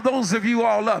call those of you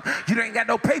all up. You ain't got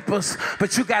no papers,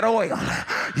 but you got oil.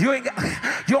 You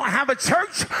don't have a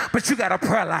church, but you got a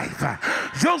prayer life.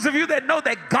 Those of you that know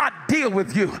that God deal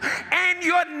with you and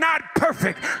you're not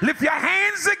perfect, lift your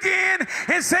hands again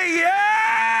and say,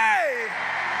 yay!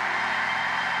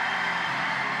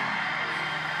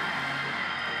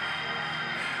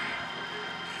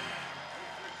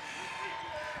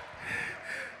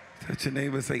 Touch your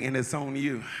neighbor, say, and it's on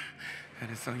you. And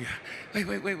it's on you.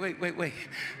 Wait.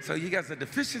 So you got a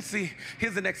deficiency.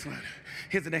 Here's the next one.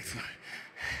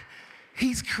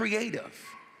 He's creative.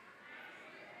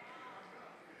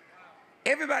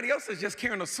 Everybody else is just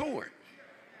carrying a sword.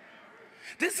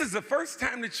 This is the first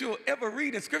time that you'll ever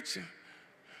read in Scripture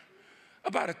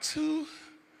about a two-edged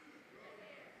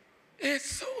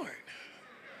sword.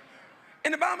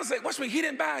 And the Bible says, watch me, he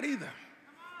didn't buy it either.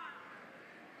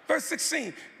 Verse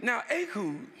 16, now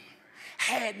Ehud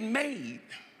had made.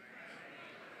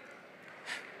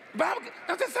 Bible,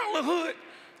 does that sound a little hood?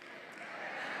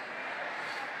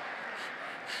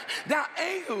 Now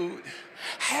Ehud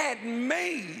had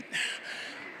made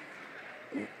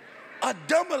a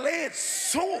double-edged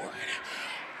sword.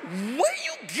 Where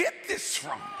you get this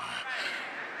from?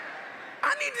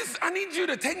 I need you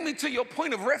to take me to your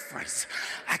point of reference.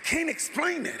 I can't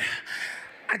explain it.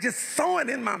 I just saw it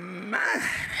in my mind.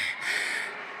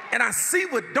 And I see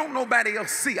what don't nobody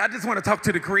else see. I just want to talk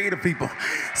to the creative people.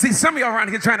 See, some of y'all around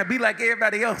here trying to be like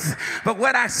everybody else. But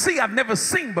what I see, I've never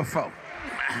seen before.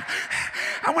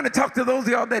 I want to talk to those of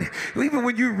y'all that even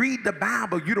when you read the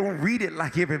Bible, you don't read it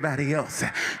like everybody else.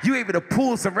 You're able to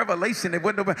pull some revelation that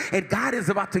wasn't nobody, and God is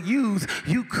about to use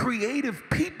you creative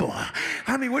people.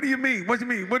 I mean, what do you mean? What do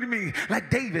you mean? Like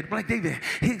David,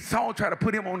 Saul tried to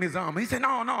put him on his arm. He said,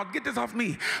 no, get this off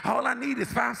me. All I need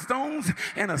is 5 stones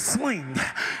and a sling.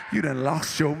 You done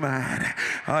lost your mind.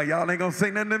 Y'all ain't gonna say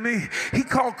nothing to me. He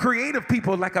called creative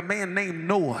people like a man named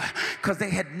Noah, because they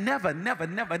had never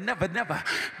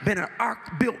been an ark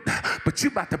built, but you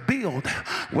about to build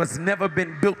what's never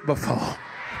been built before.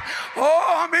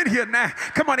 Oh, I'm in here now.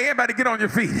 Come on, everybody, get on your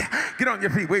feet. Get on your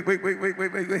feet. Wait.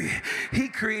 He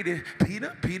created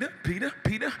Peter.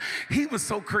 He was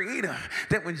so creative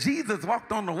that when Jesus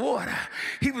walked on the water,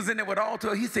 he was in there with all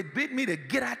 12. He said, bid me to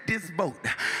get out this boat.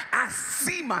 I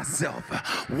see myself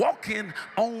walking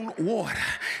on water.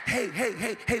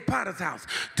 Hey, Potter's house.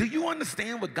 Do you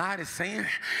understand what God is saying?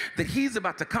 That he's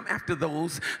about to come after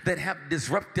those that have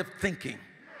disruptive thinking.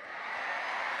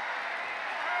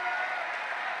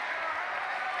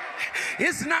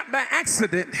 It's not by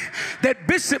accident that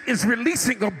Bishop is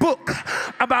releasing a book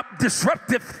about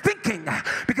disruptive thinking,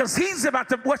 because he's about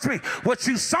to, watch me, what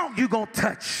you saw, you're going to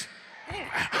touch.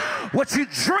 What you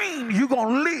dream, you're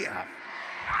going to live.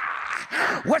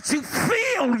 What you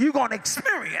feel, you're going to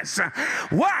experience.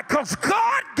 Why? Because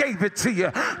God gave it to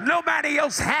you. Nobody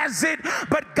else has it,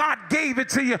 but God gave it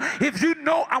to you. If you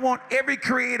know, I want every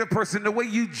creative person, the way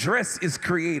you dress is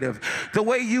creative. The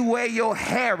way you wear your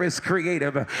hair is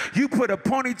creative. You put a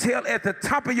ponytail at the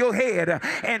top of your head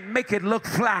and make it look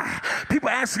fly. People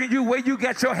asking you where you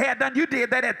got your hair done, you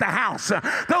did that at the house.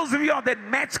 Those of y'all that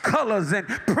match colors and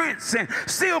prints and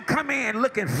still come in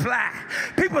looking fly.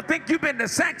 People think you've been to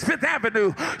Saks Fifth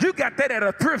Avenue. You got that at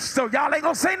a thrift store. Y'all ain't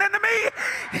gonna say nothing to me.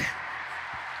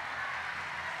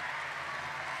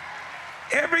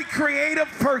 Every creative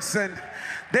person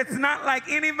that's not like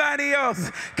anybody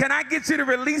else, can I get you to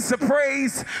release a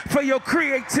praise for your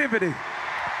creativity?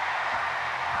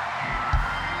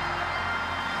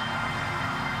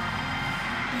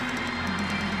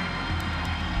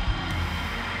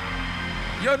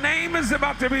 Your name is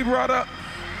about to be brought up.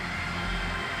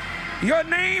 Your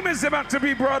name is about to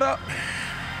be brought up.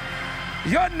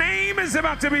 Your name is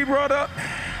about to be brought up.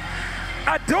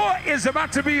 A door is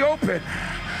about to be opened.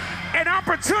 An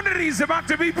opportunity is about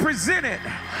to be presented.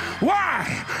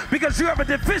 Why? Because you have a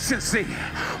deficiency.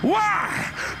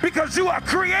 Why? Because you are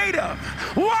creative.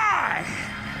 Why?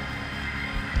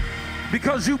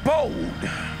 Because you're bold.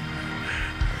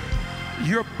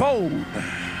 You're bold.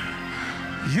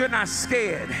 You're not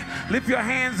scared. Lift your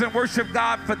hands and worship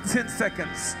God for 10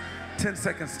 seconds. 10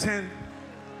 seconds. 10,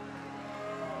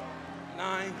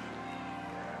 9,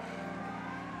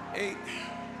 8,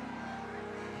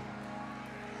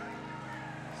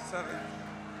 7,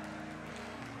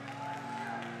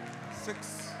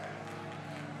 6,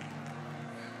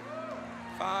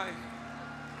 5. I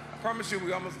promise you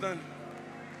we're almost done.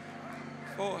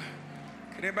 4.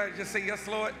 Can everybody just say yes,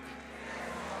 Lord?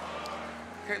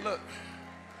 Okay, look.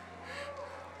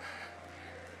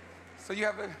 So you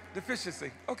have a deficiency.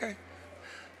 Okay.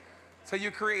 So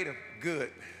you're creative.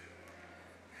 Good.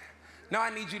 Now I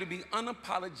need you to be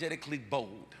unapologetically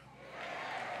bold.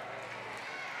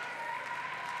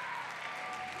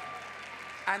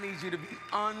 I need you to be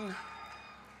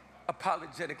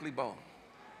unapologetically bold.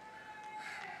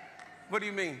 What do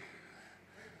you mean?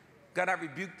 God, I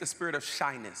rebuke the spirit of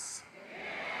shyness.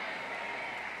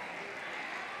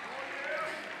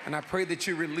 And I pray that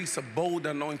you release a bold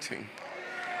anointing.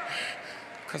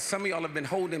 Because some of y'all have been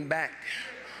holding back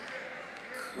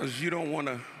because you don't want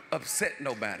to upset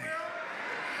nobody.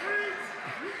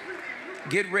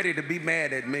 Get ready to be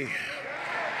mad at me.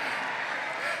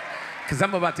 Because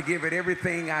I'm about to give it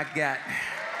everything I got.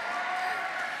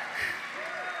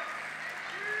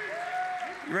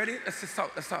 You ready? Let's just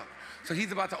talk. Let's talk. So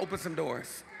he's about to open some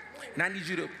doors. And I need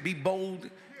you to be bold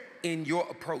in your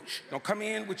approach. Don't come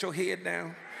in with your head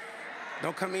down.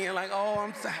 Don't come in like, oh,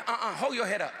 I'm sorry. Hold your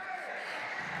head up.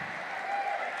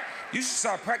 You should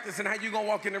start practicing how you're going to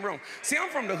walk in the room. See, I'm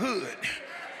from the hood.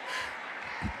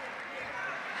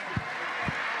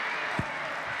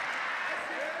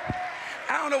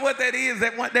 I don't know what that is,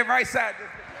 that right side.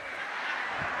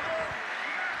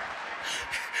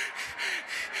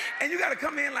 And you got to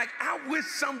come in like, I wish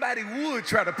somebody would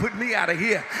try to put me out of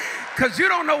here. Because you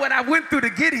don't know what I went through to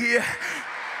get here.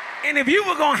 And if you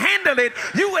were going to handle it,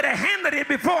 you would have handled it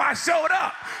before I showed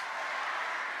up.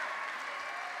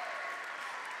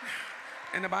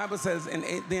 And the Bible says, and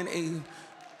then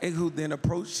Ehud then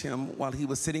approached him while he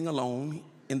was sitting alone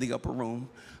in the upper room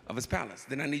of his palace.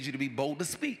 Then I need you to be bold to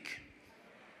speak.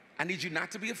 I need you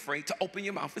not to be afraid to open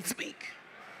your mouth and speak.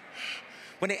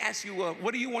 When they ask you,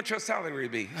 what do you want your salary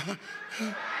to be?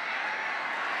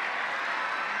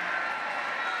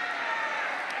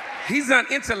 He's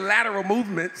not into lateral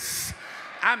movements.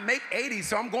 I make 80,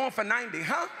 so I'm going for 90,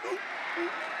 huh?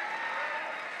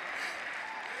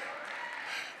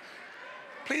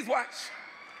 Please watch.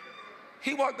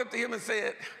 He walked up to him and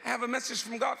said, I have a message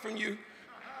from God from you.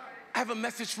 I have a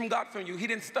message from God from you. He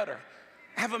didn't stutter.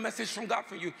 I have a message from God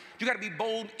for you. You got to be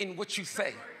bold in what you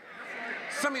say.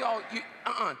 Some of y'all,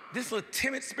 this little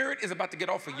timid spirit is about to get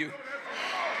off of you.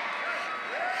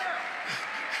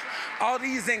 All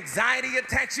these anxiety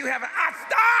attacks you have,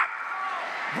 stop!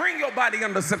 Bring your body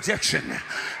under subjection.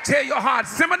 Tell your heart,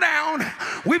 simmer down.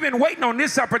 We've been waiting on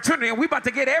this opportunity, and we're about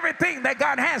to get everything that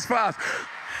God has for us.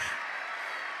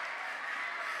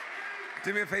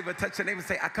 Do me a favor, touch your neighbor and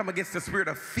say, I come against the spirit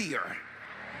of fear.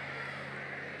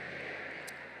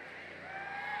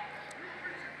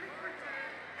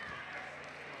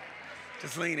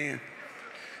 Just lean in.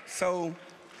 So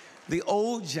the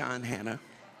old John Hannah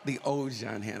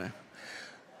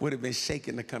would have been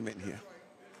shaken to come in here.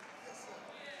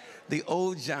 The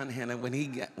old John Hannah, when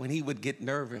he would get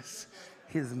nervous,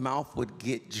 his mouth would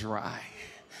get dry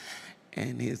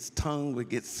and his tongue would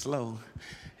get slow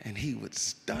and he would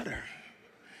stutter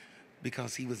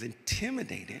because he was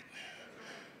intimidated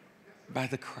by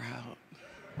the crowd.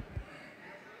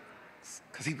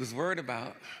 Because he was worried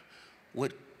about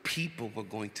what people were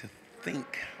going to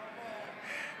think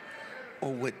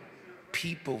or what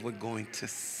people were going to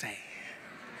say.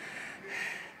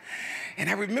 And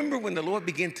I remember when the Lord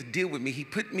began to deal with me, he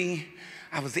put me,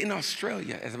 I was in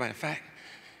Australia, as a matter of fact,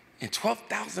 and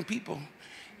 12,000 people,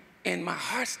 and my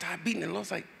heart started beating, and the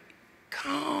Lord's like,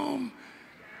 calm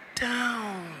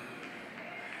down.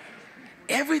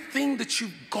 Everything that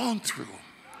you've gone through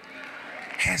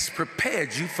has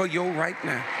prepared you for your right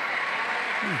now.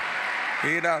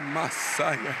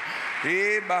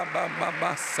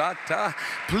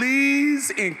 Please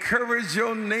encourage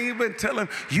your neighbor and tell him,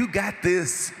 you got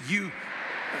this.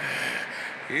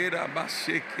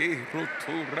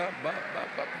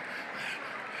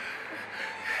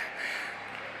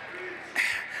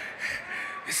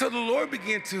 So the Lord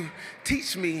began to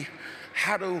teach me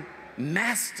how to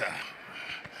master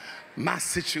my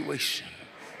situation.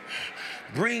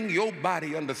 Bring your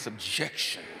body under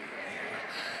subjection.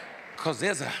 Because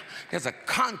there's a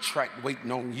contract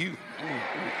waiting on you.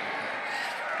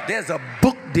 There's a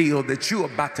book deal that you're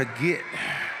about to get.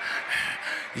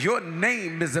 Your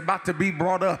name is about to be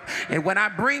brought up. And when I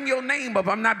bring your name up,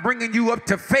 I'm not bringing you up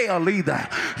to fail either.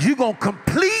 You're going to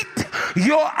complete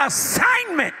your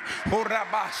assignment. Come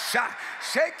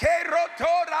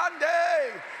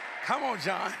on,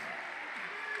 John.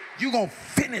 You're going to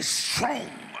finish strong.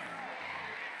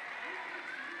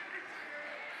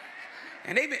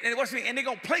 And they're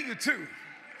going to play you too.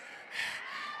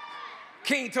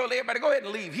 King told everybody, go ahead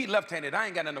and leave. He left-handed. I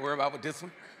ain't got nothing to worry about with this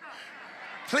one.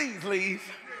 Please leave.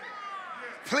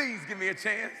 Please give me a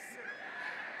chance.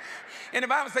 And the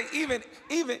Bible says even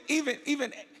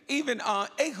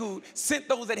Ehud sent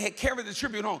those that had carried the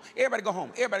tribute home. Everybody go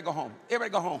home. Everybody go home.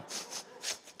 Everybody go home.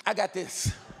 I got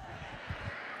this.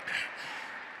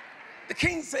 The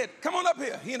king said, come on up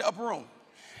here. He in the upper room.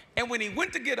 And when he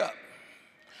went to get up,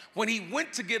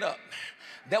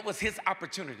 that was his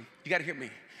opportunity. You got to hear me.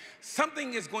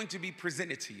 Something is going to be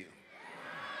presented to you.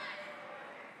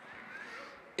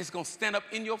 It's going to stand up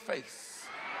in your face.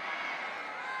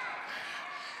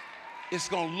 It's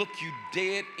going to look you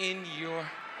dead in your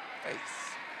face.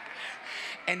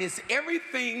 And it's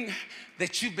everything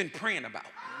that you've been praying about.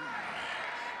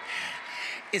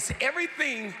 It's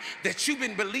everything that you've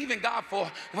been believing God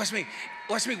for. Watch me.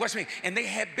 And they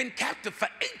have been captive for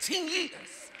 18 years.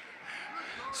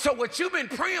 So what you've been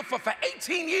praying for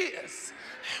 18 years,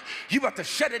 you about to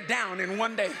shut it down in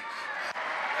one day.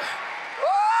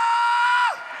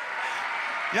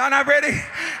 Y'all not ready?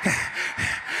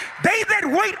 They that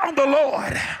wait on the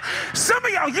Lord. Some of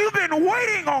y'all, you've been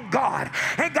waiting on God.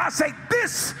 And God say,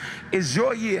 this is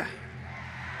your year.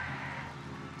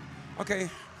 Okay,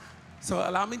 so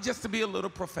allow me just to be a little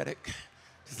prophetic.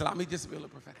 So I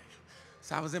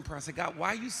was in prayer. I said, God, why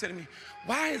are you sending me?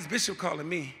 Why is Bishop calling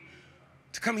me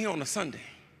to come here on a Sunday?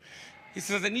 He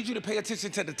says, I need you to pay attention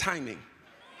to the timing.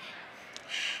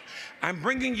 I'm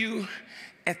bringing you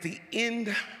at the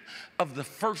end of the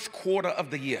first quarter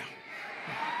of the year.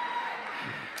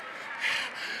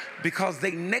 Because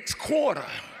the next quarter,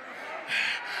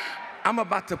 I'm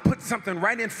about to put something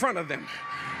right in front of them.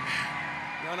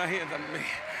 Y'all not hearing me?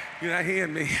 You're not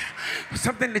hearing me.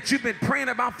 Something that you've been praying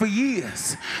about for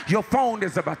years, your phone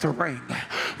is about to ring.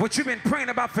 What you've been praying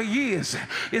about for years,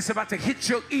 it's about to hit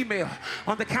your email.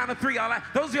 On the count of three,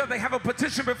 those of you that have a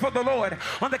petition before the Lord,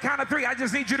 on the count of three, I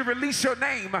just need you to release your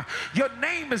name. Your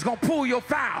name is going to pull your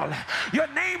file. Your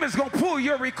name is going to pull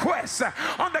your request.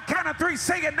 On the count of three,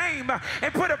 say your name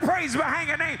and put a praise behind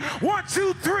your name. 1,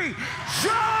 2, 3.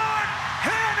 John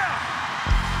Hannah.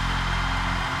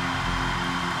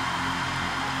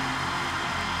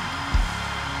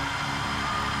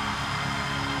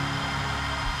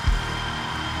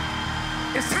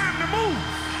 It's time to move.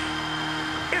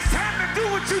 It's time to do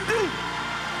what you do.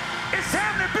 It's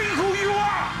time to be who you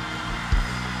are.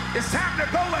 It's time to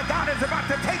go where God is about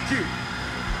to take you.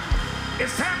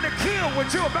 It's time to kill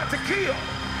what you're about to kill.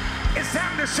 It's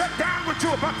time to shut down what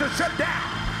you're about to shut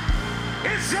down.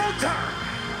 It's your turn.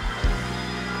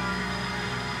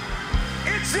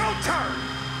 It's your turn.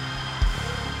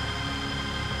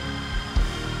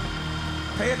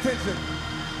 Pay attention.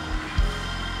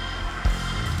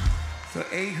 So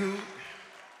Ehud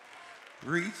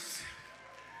reached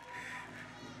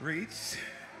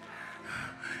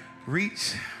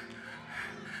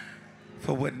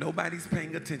for what nobody's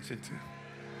paying attention to.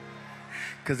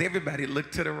 Because everybody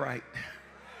looked to the right.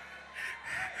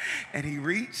 And he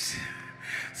reached,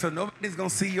 so nobody's going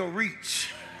to see your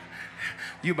reach.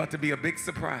 You're about to be a big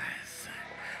surprise.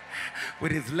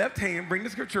 With his left hand, bring the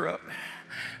scripture up.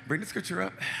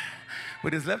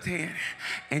 With his left hand,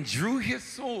 and drew his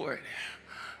sword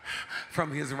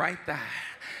from his right thigh.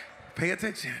 Pay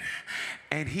attention.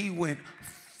 And he went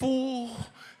full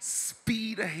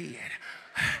speed ahead.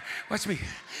 Watch me.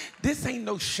 This ain't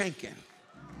no shanking.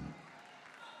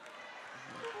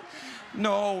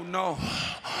 No.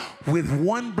 With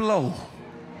one blow,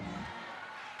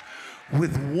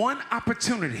 with one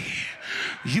opportunity,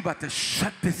 you about to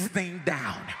shut this thing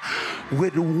down.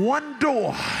 With one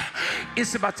door,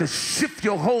 it's about to shift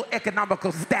your whole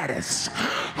economical status.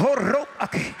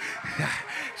 Okay.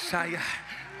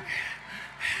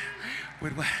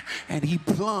 And he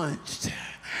plunged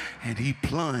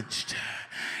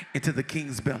into the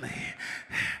king's belly.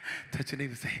 Touch your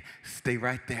neighbor and say, stay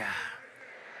right there.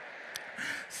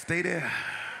 Stay there.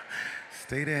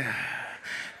 Stay there.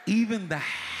 Even the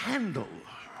handle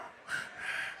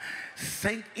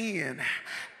sank in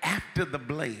after the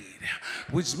blade,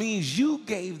 which means you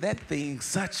gave that thing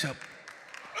such a...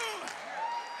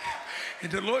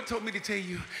 And the Lord told me to tell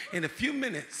you, in a few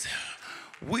minutes,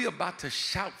 we're about to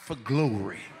shout for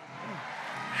glory.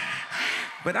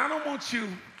 But I don't want you,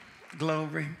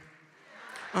 glory.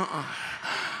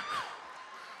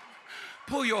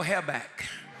 Pull your hair back.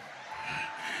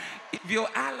 If your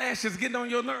eyelashes getting on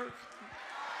your nerve,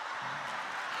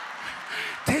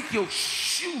 take your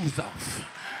shoes off.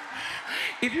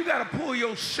 If you got to pull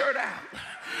your shirt out,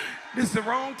 this is the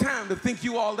wrong time to think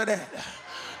you all of that.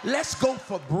 Let's go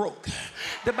for broke.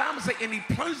 The Bible says, and he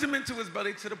plunged him into his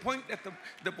belly to the point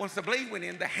that once the blade went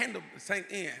in, the handle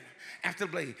sank in after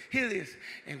the blade. Here it is.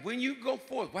 And when you go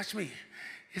forward, watch me,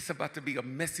 it's about to be a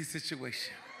messy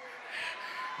situation.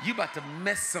 You about to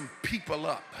mess some people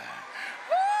up.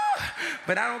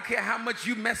 But I don't care how much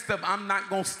you messed up, I'm not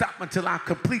going to stop until I've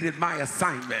completed my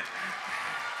assignment.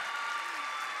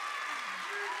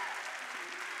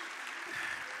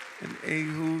 And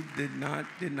Ehud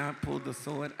did not pull the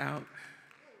sword out.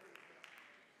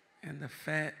 And the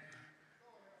fat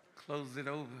closed it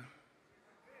over.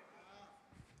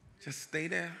 Just stay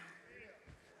there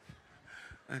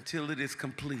until it is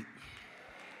complete.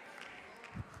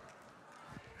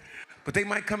 But they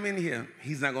might come in here.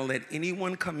 He's not going to let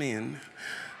anyone come in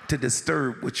to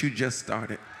disturb what you just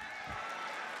started.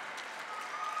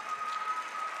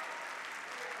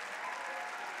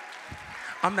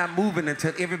 I'm not moving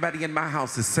until everybody in my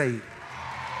house is saved.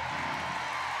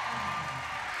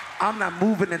 I'm not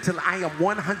moving until I am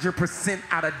 100%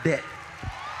 out of debt.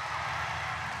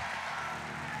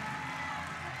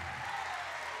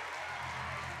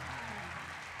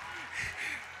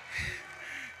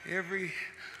 Every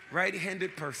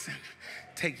right-handed person,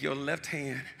 take your left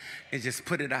hand and just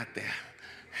put it out there.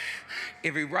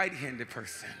 Every right-handed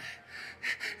person.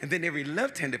 And then every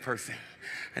left-handed person,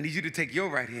 I need you to take your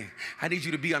right hand. I need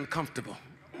you to be uncomfortable.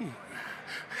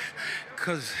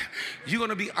 Because you're going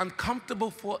to be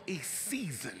uncomfortable for a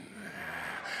season.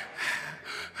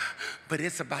 But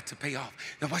it's about to pay off.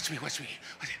 Now watch me.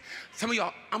 Some of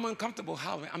y'all, I'm uncomfortable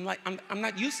howling. I'm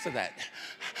not used to that.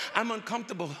 I'm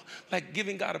uncomfortable like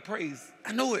giving God a praise.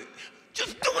 I know it.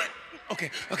 Just do it. Okay.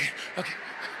 I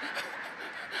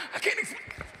can't explain.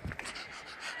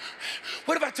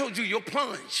 What if I told you your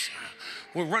plunge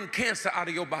will run cancer out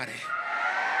of your body?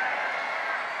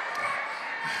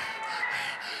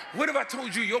 What if I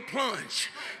told you your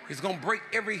plunge is going to break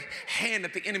every hand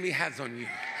that the enemy has on you?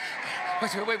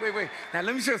 Wait. Now,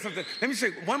 let me show you something. Let me show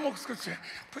you one more scripture.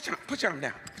 Put your arm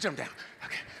down. Okay.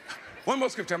 One more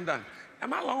scripture, I'm done.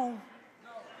 Am I long?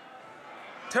 No.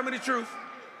 Tell me the truth.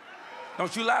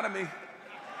 Don't you lie to me.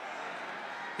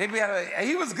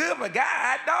 He was good, but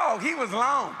God, dog, he was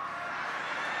long.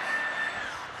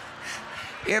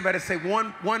 Everybody say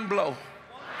one blow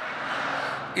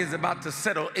is about to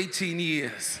settle 18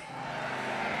 years.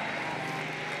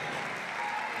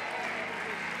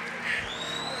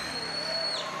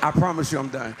 I promise you I'm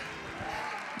done.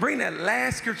 Bring that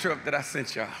last scripture up that I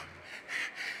sent y'all.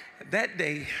 That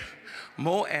day,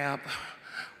 Moab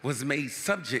was made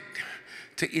subject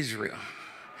to Israel,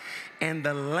 and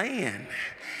the land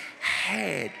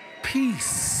had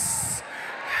peace.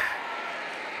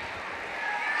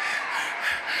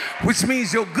 Which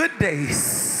means your good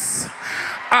days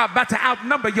are about to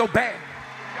outnumber your bad.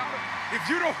 If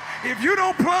you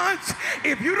don't plunge,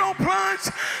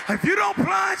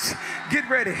 get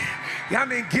ready. I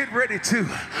mean, get ready too.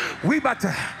 We about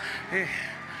to. Okay.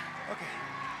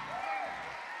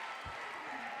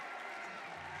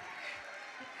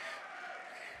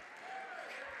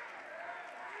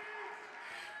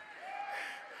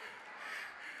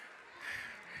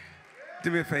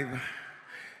 Do me a favor.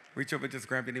 Reach over, just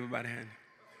grab your neighbor by the hand.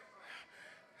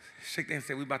 Shake their hand and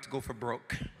say, we're about to go for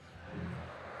broke.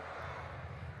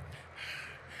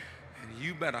 And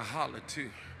you better holler too.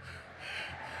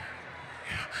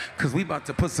 Because we about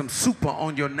to put some super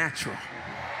on your natural.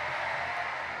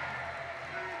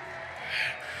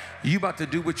 You about to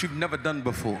do what you've never done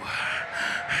before.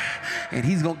 And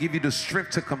he's going to give you the strength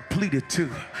to complete it too.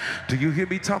 Do you hear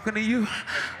me talking to you?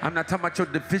 I'm not talking about your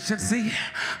deficiency.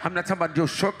 I'm not talking about your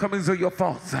shortcomings or your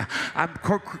faults.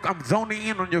 I'm zoning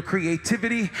in on your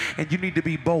creativity, and you need to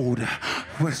be bold.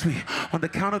 On the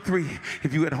count of 3,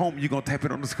 if you're at home, you're going to type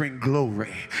it on the screen,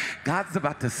 glory. God's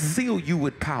about to seal you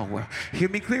with power. Hear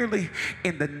me clearly.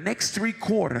 In the next 3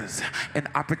 quarters, an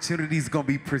opportunity is going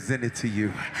to be presented to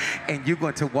you. And you're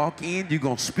going to walk in, you're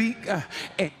going to speak, and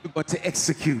you're going to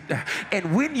execute.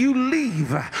 And when you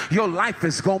leave, your life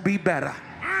is going to be better.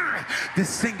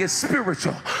 This thing is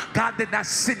spiritual. God did not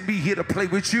send me here to play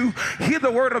with you. Hear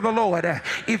the word of the Lord.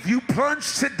 If you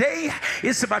plunge today,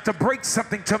 it's about to break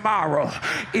something tomorrow.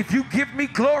 If you give me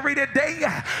glory today,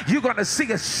 you're going to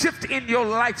see a shift in your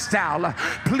lifestyle.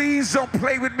 Please don't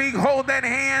play with me. Hold that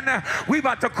hand. We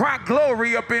about to cry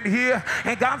glory up in here,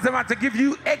 and God's about to give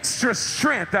you extra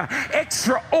strength,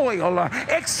 extra oil,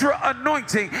 extra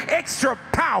anointing, extra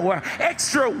power,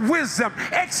 extra wisdom,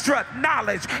 extra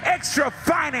knowledge, extra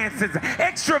finances,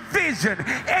 extra vision,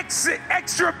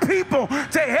 extra people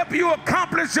to help you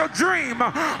accomplish your dream.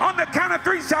 On the count of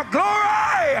 3, shout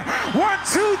glory. 1,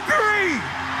 2,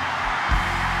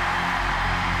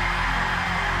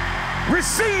 3.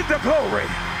 Receive the glory.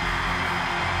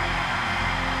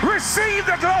 Receive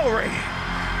the glory.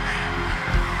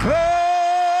 Glory.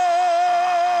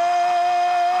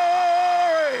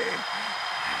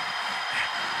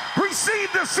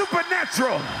 Receive the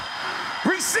supernatural.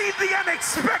 Receive the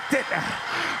unexpected.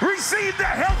 Receive the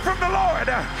help from the Lord.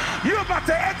 You're about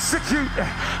to execute.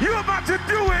 You're about to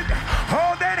do it.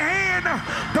 Hold that hand.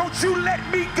 Don't you let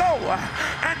me go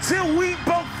until we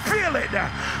both feel it.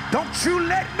 Don't you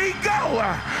let me go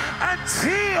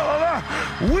until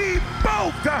we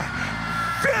both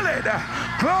feel it.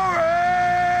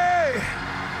 Glory.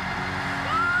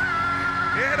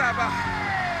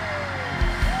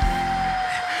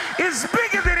 It's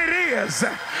bigger than it is.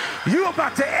 You're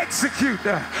about to execute.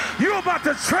 You're about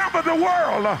to travel the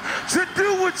world to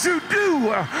do what you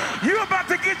do. You're about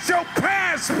to get your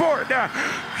passport.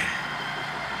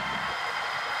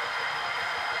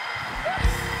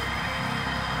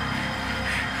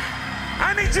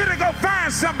 I need you to go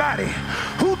find somebody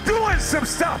who's doing some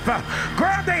stuff.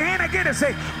 Grab their hand again and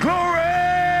say,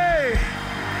 glory.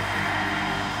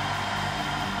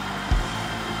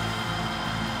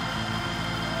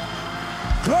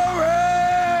 Glory.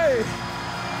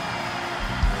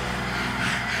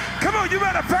 Come on, you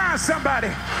better find somebody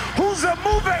who's a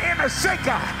mover and a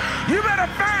shaker. You better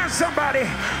find somebody.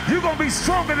 You're going to be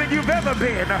stronger than you've ever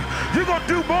been. You're going to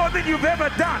do more than you've ever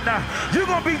done. You're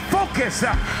going to be focused.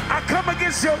 I come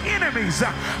against your enemies.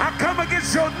 I come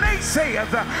against your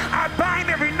naysayers. I bind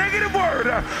every negative word.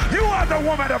 You are the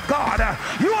woman of God.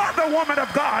 You are the woman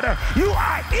of God. You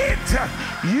are it.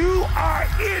 You are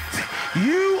it.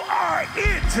 You are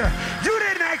it. You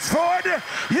didn't ask for it.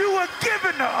 You were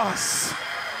given to us.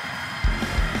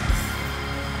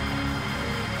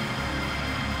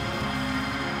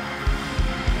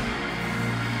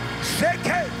 Shake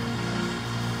it.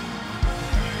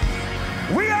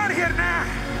 We out here now.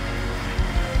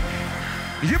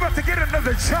 You about to get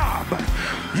another job.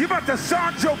 You about to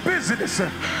start your business.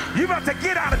 You about to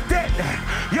get out of debt.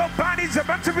 Your body's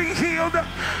about to be healed.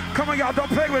 Come on, y'all, don't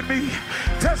play with me.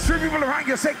 Touch three people around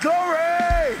you. Say,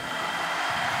 glory.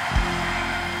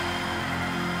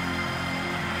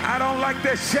 I don't like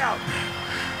that shout.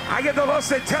 I get the Lord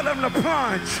say, tell them to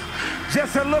plunge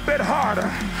just a little bit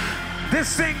harder.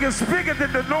 This thing is bigger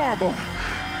than the normal.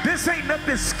 This ain't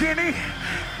nothing skinny.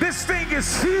 This thing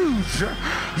is huge.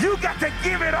 You got to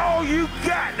give it all you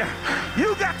got.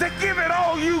 You got to give it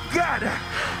all you got.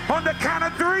 On the count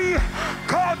of three,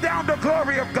 call down the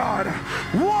glory of God.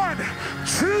 1,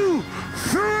 2,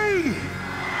 3.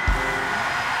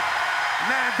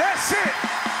 Now that's it.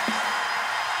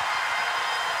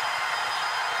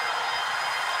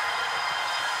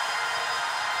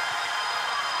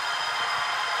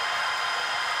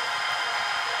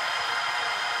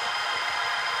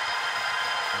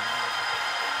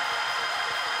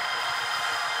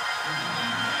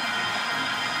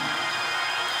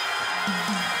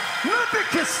 Nothing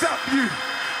can stop you.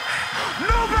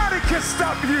 Nobody can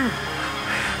stop you.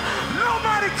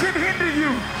 Nobody can hinder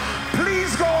you.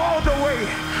 Please go all the way.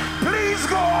 Please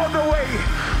go all the way.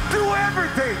 Do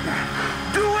everything.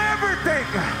 Do everything.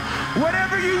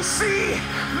 Whatever you see,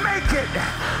 make it.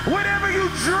 Whatever you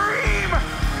dream.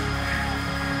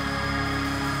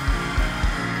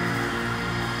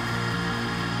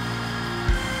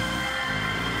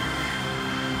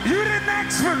 You didn't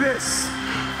ask for this.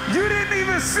 You didn't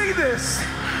even see this.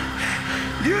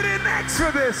 You didn't ask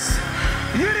for this.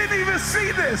 You didn't even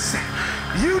see this.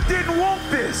 You didn't want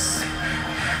this.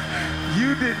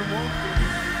 You didn't want this.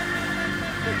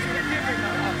 But you were given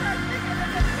to us.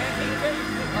 And he gave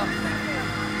to us.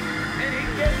 And he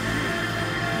gave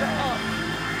to us.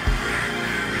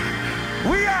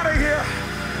 We out of here.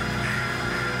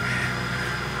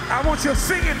 I want your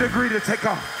singing degree to take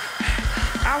off.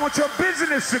 I want your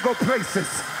business to go places.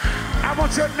 I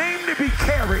want your name to be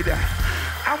carried.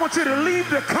 I want you to leave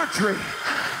the country.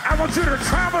 I want you to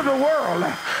travel the world.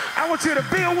 I want you to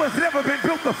build what's never been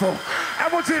built before. I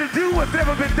want you to do what's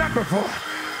never been done before.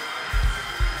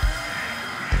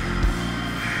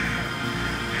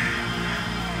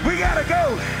 We gotta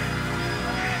go.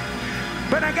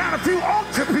 But I got a few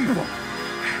altar people.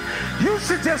 You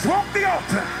should just walk the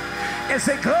altar and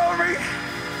say, glory,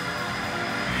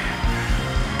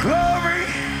 glory,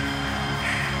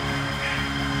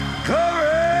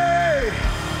 glory.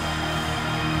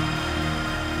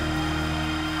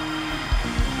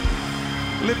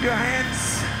 Lift your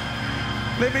hands.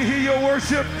 Let me hear your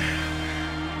worship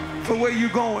for where you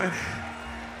going.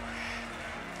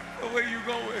 For where you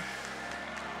going.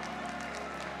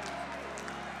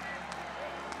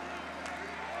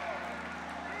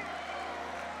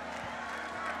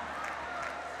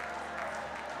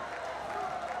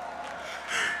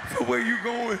 For where you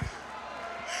going.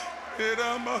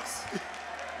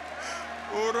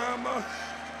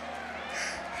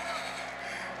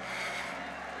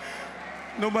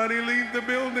 Nobody leave the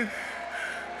building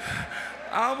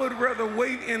I would rather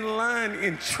wait in line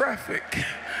in traffic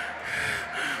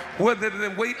rather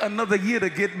than wait another year to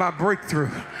get my breakthrough.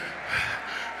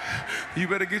 You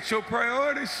better get your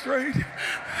priorities straight.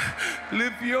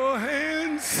 Lift your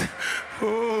hands.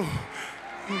 Oh.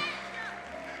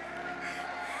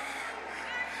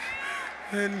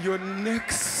 And your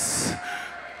next,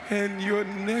 and your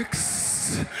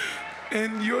next,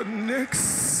 and your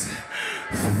next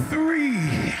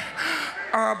 3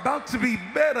 are about to be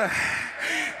better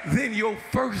than your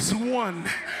first one.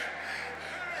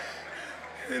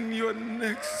 And your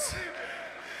next.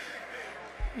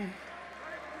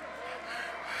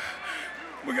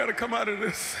 We got to come out of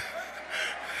this.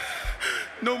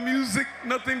 No music,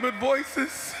 nothing but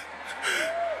voices.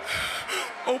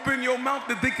 Open your mouth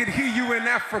that they could hear you in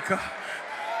Africa.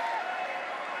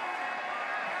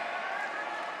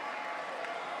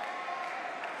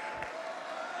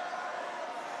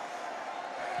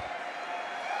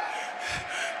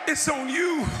 It's on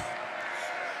you.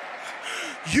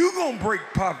 You gonna break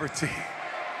poverty.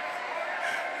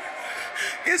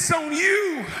 It's on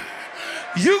you.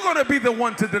 You're gonna be the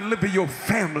one to deliver your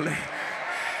family.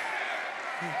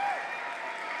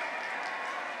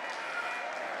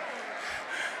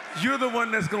 You're the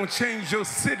one that's gonna change your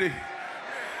city.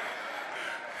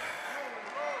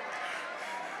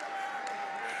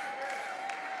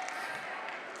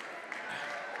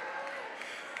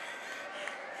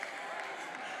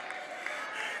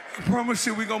 I promise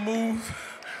you we're gonna move.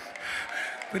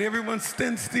 But everyone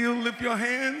stand still, lift your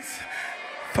hands.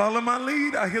 Follow my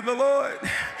lead. I hear the Lord.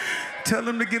 Tell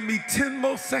them to give me 10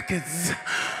 more seconds.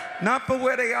 Not for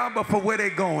where they are, but for where they're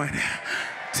going.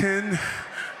 10.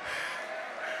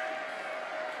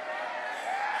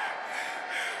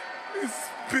 It's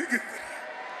bigger.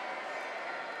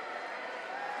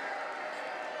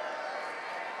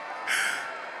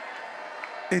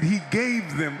 And he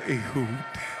gave them Ehud.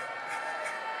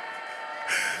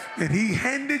 And he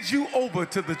handed you over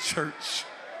to the church.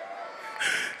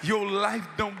 Your life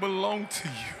don't belong to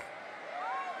you.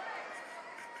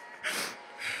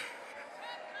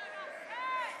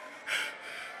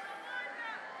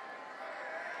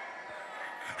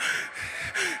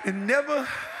 And never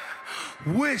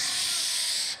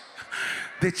wish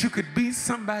that you could be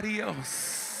somebody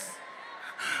else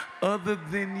other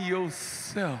than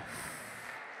yourself.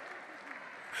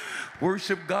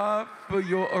 Worship God for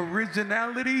your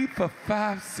originality for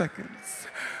 5 seconds.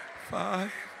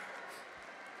 5.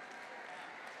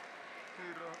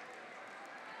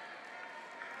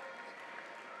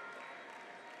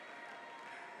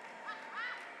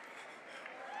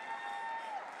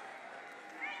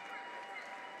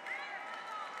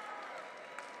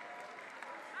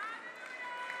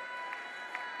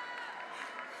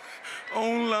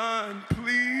 Online,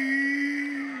 please.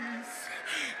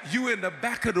 You in the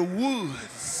back of the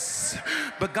woods,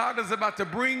 but God is about to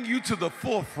bring you to the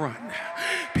forefront.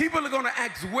 People are going to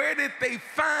ask, where did they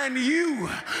find you?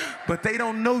 But they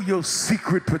don't know your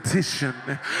secret petition.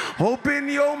 Open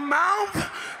your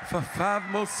mouth for 5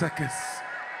 more seconds.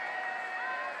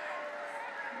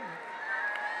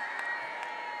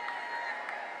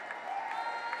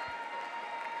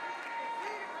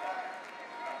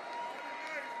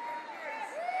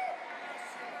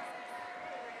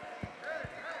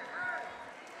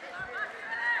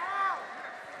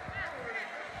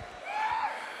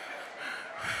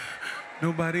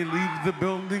 Nobody leaves the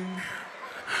building,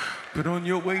 but on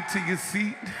your way to your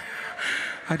seat,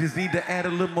 I just need to add a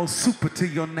little more super to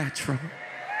your natural.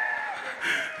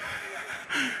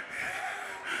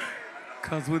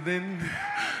 Because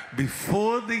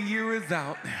before the year is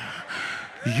out,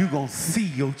 you're going to see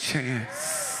your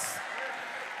chance.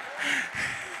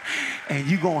 And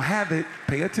you're going to have it,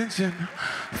 pay attention,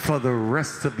 for the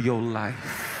rest of your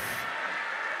life.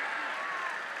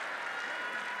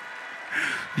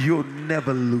 You'll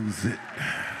never lose it.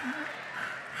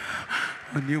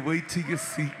 On your way to your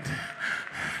seat,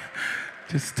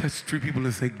 just touch 3 people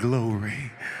and say,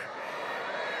 glory.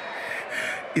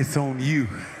 It's on you.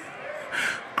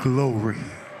 Glory.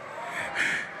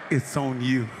 It's on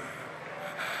you.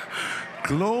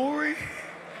 Glory.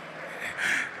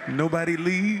 Nobody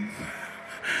leave.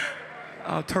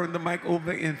 I'll turn the mic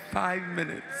over in 5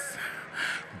 minutes.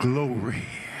 Glory.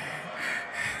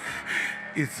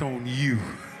 It's on you.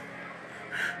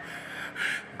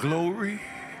 Glory.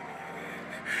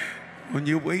 On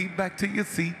your way back to your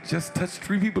seat, just touch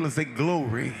 3 people and say,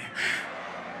 glory.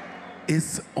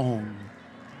 It's on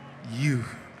you.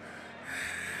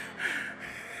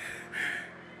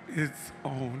 It's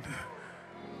on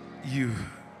you.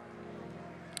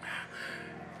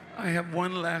 I have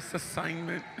one last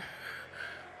assignment.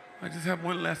 I just have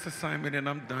one last assignment and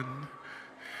I'm done.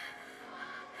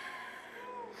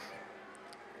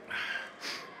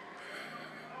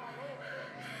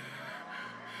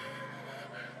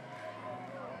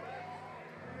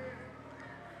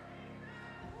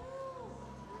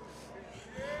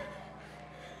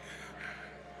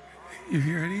 You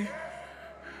hear me?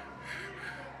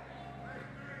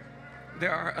 There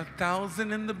are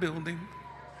 1,000 in the building,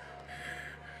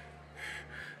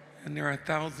 and there are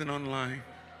 1,000 online.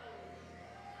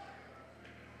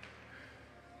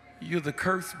 You're the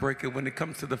curse breaker when it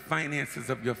comes to the finances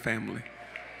of your family.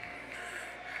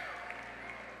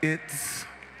 It's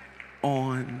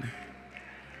on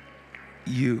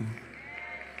you.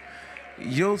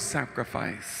 Your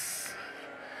sacrifice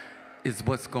is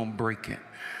what's going to break it.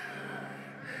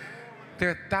 There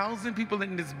are 1,000 people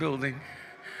in this building.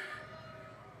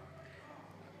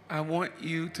 I want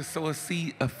you to sow a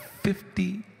seed of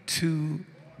 $52.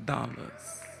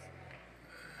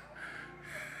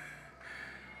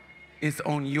 It's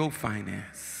on your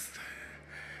finance.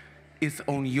 It's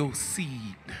on your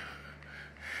seed.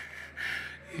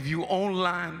 If you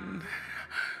online,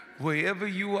 wherever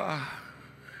you are,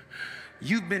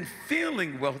 you've been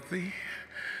feeling wealthy,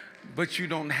 but you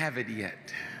don't have it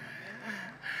yet.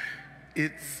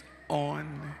 It's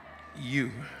on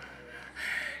you.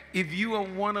 If you are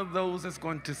one of those that's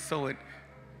going to sow it,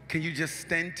 can you just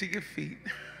stand to your feet?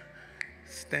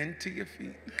 Stand to your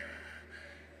feet.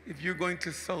 If you're going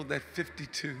to sow that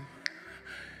 52.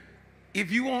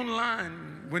 If you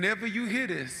online, whenever you hear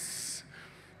this,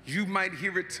 you might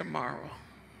hear it tomorrow.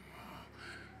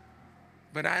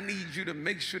 But I need you to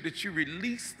make sure that you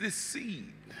release this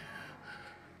seed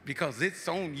because it's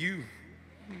on you.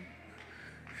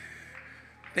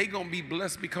 They're going to be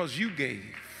blessed because you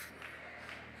gave.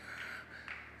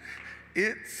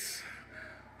 It's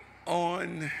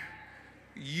on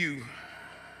you,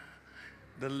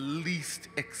 the least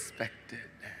expected.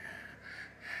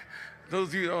 Those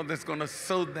of you that's going to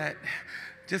sow that,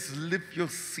 just lift your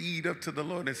seed up to the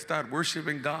Lord and start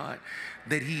worshiping God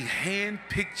that He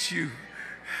handpicked you.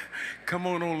 Come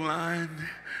on online.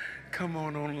 Come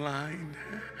on online.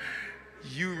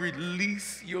 You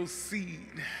release your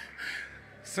seed.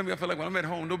 Some of y'all feel like when I'm at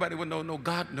home, nobody will know. No,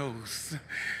 God knows.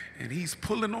 And He's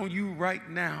pulling on you right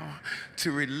now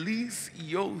to release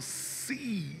your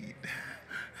seed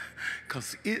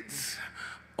because it's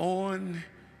on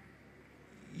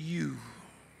you.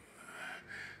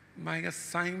 My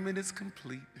assignment is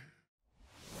complete.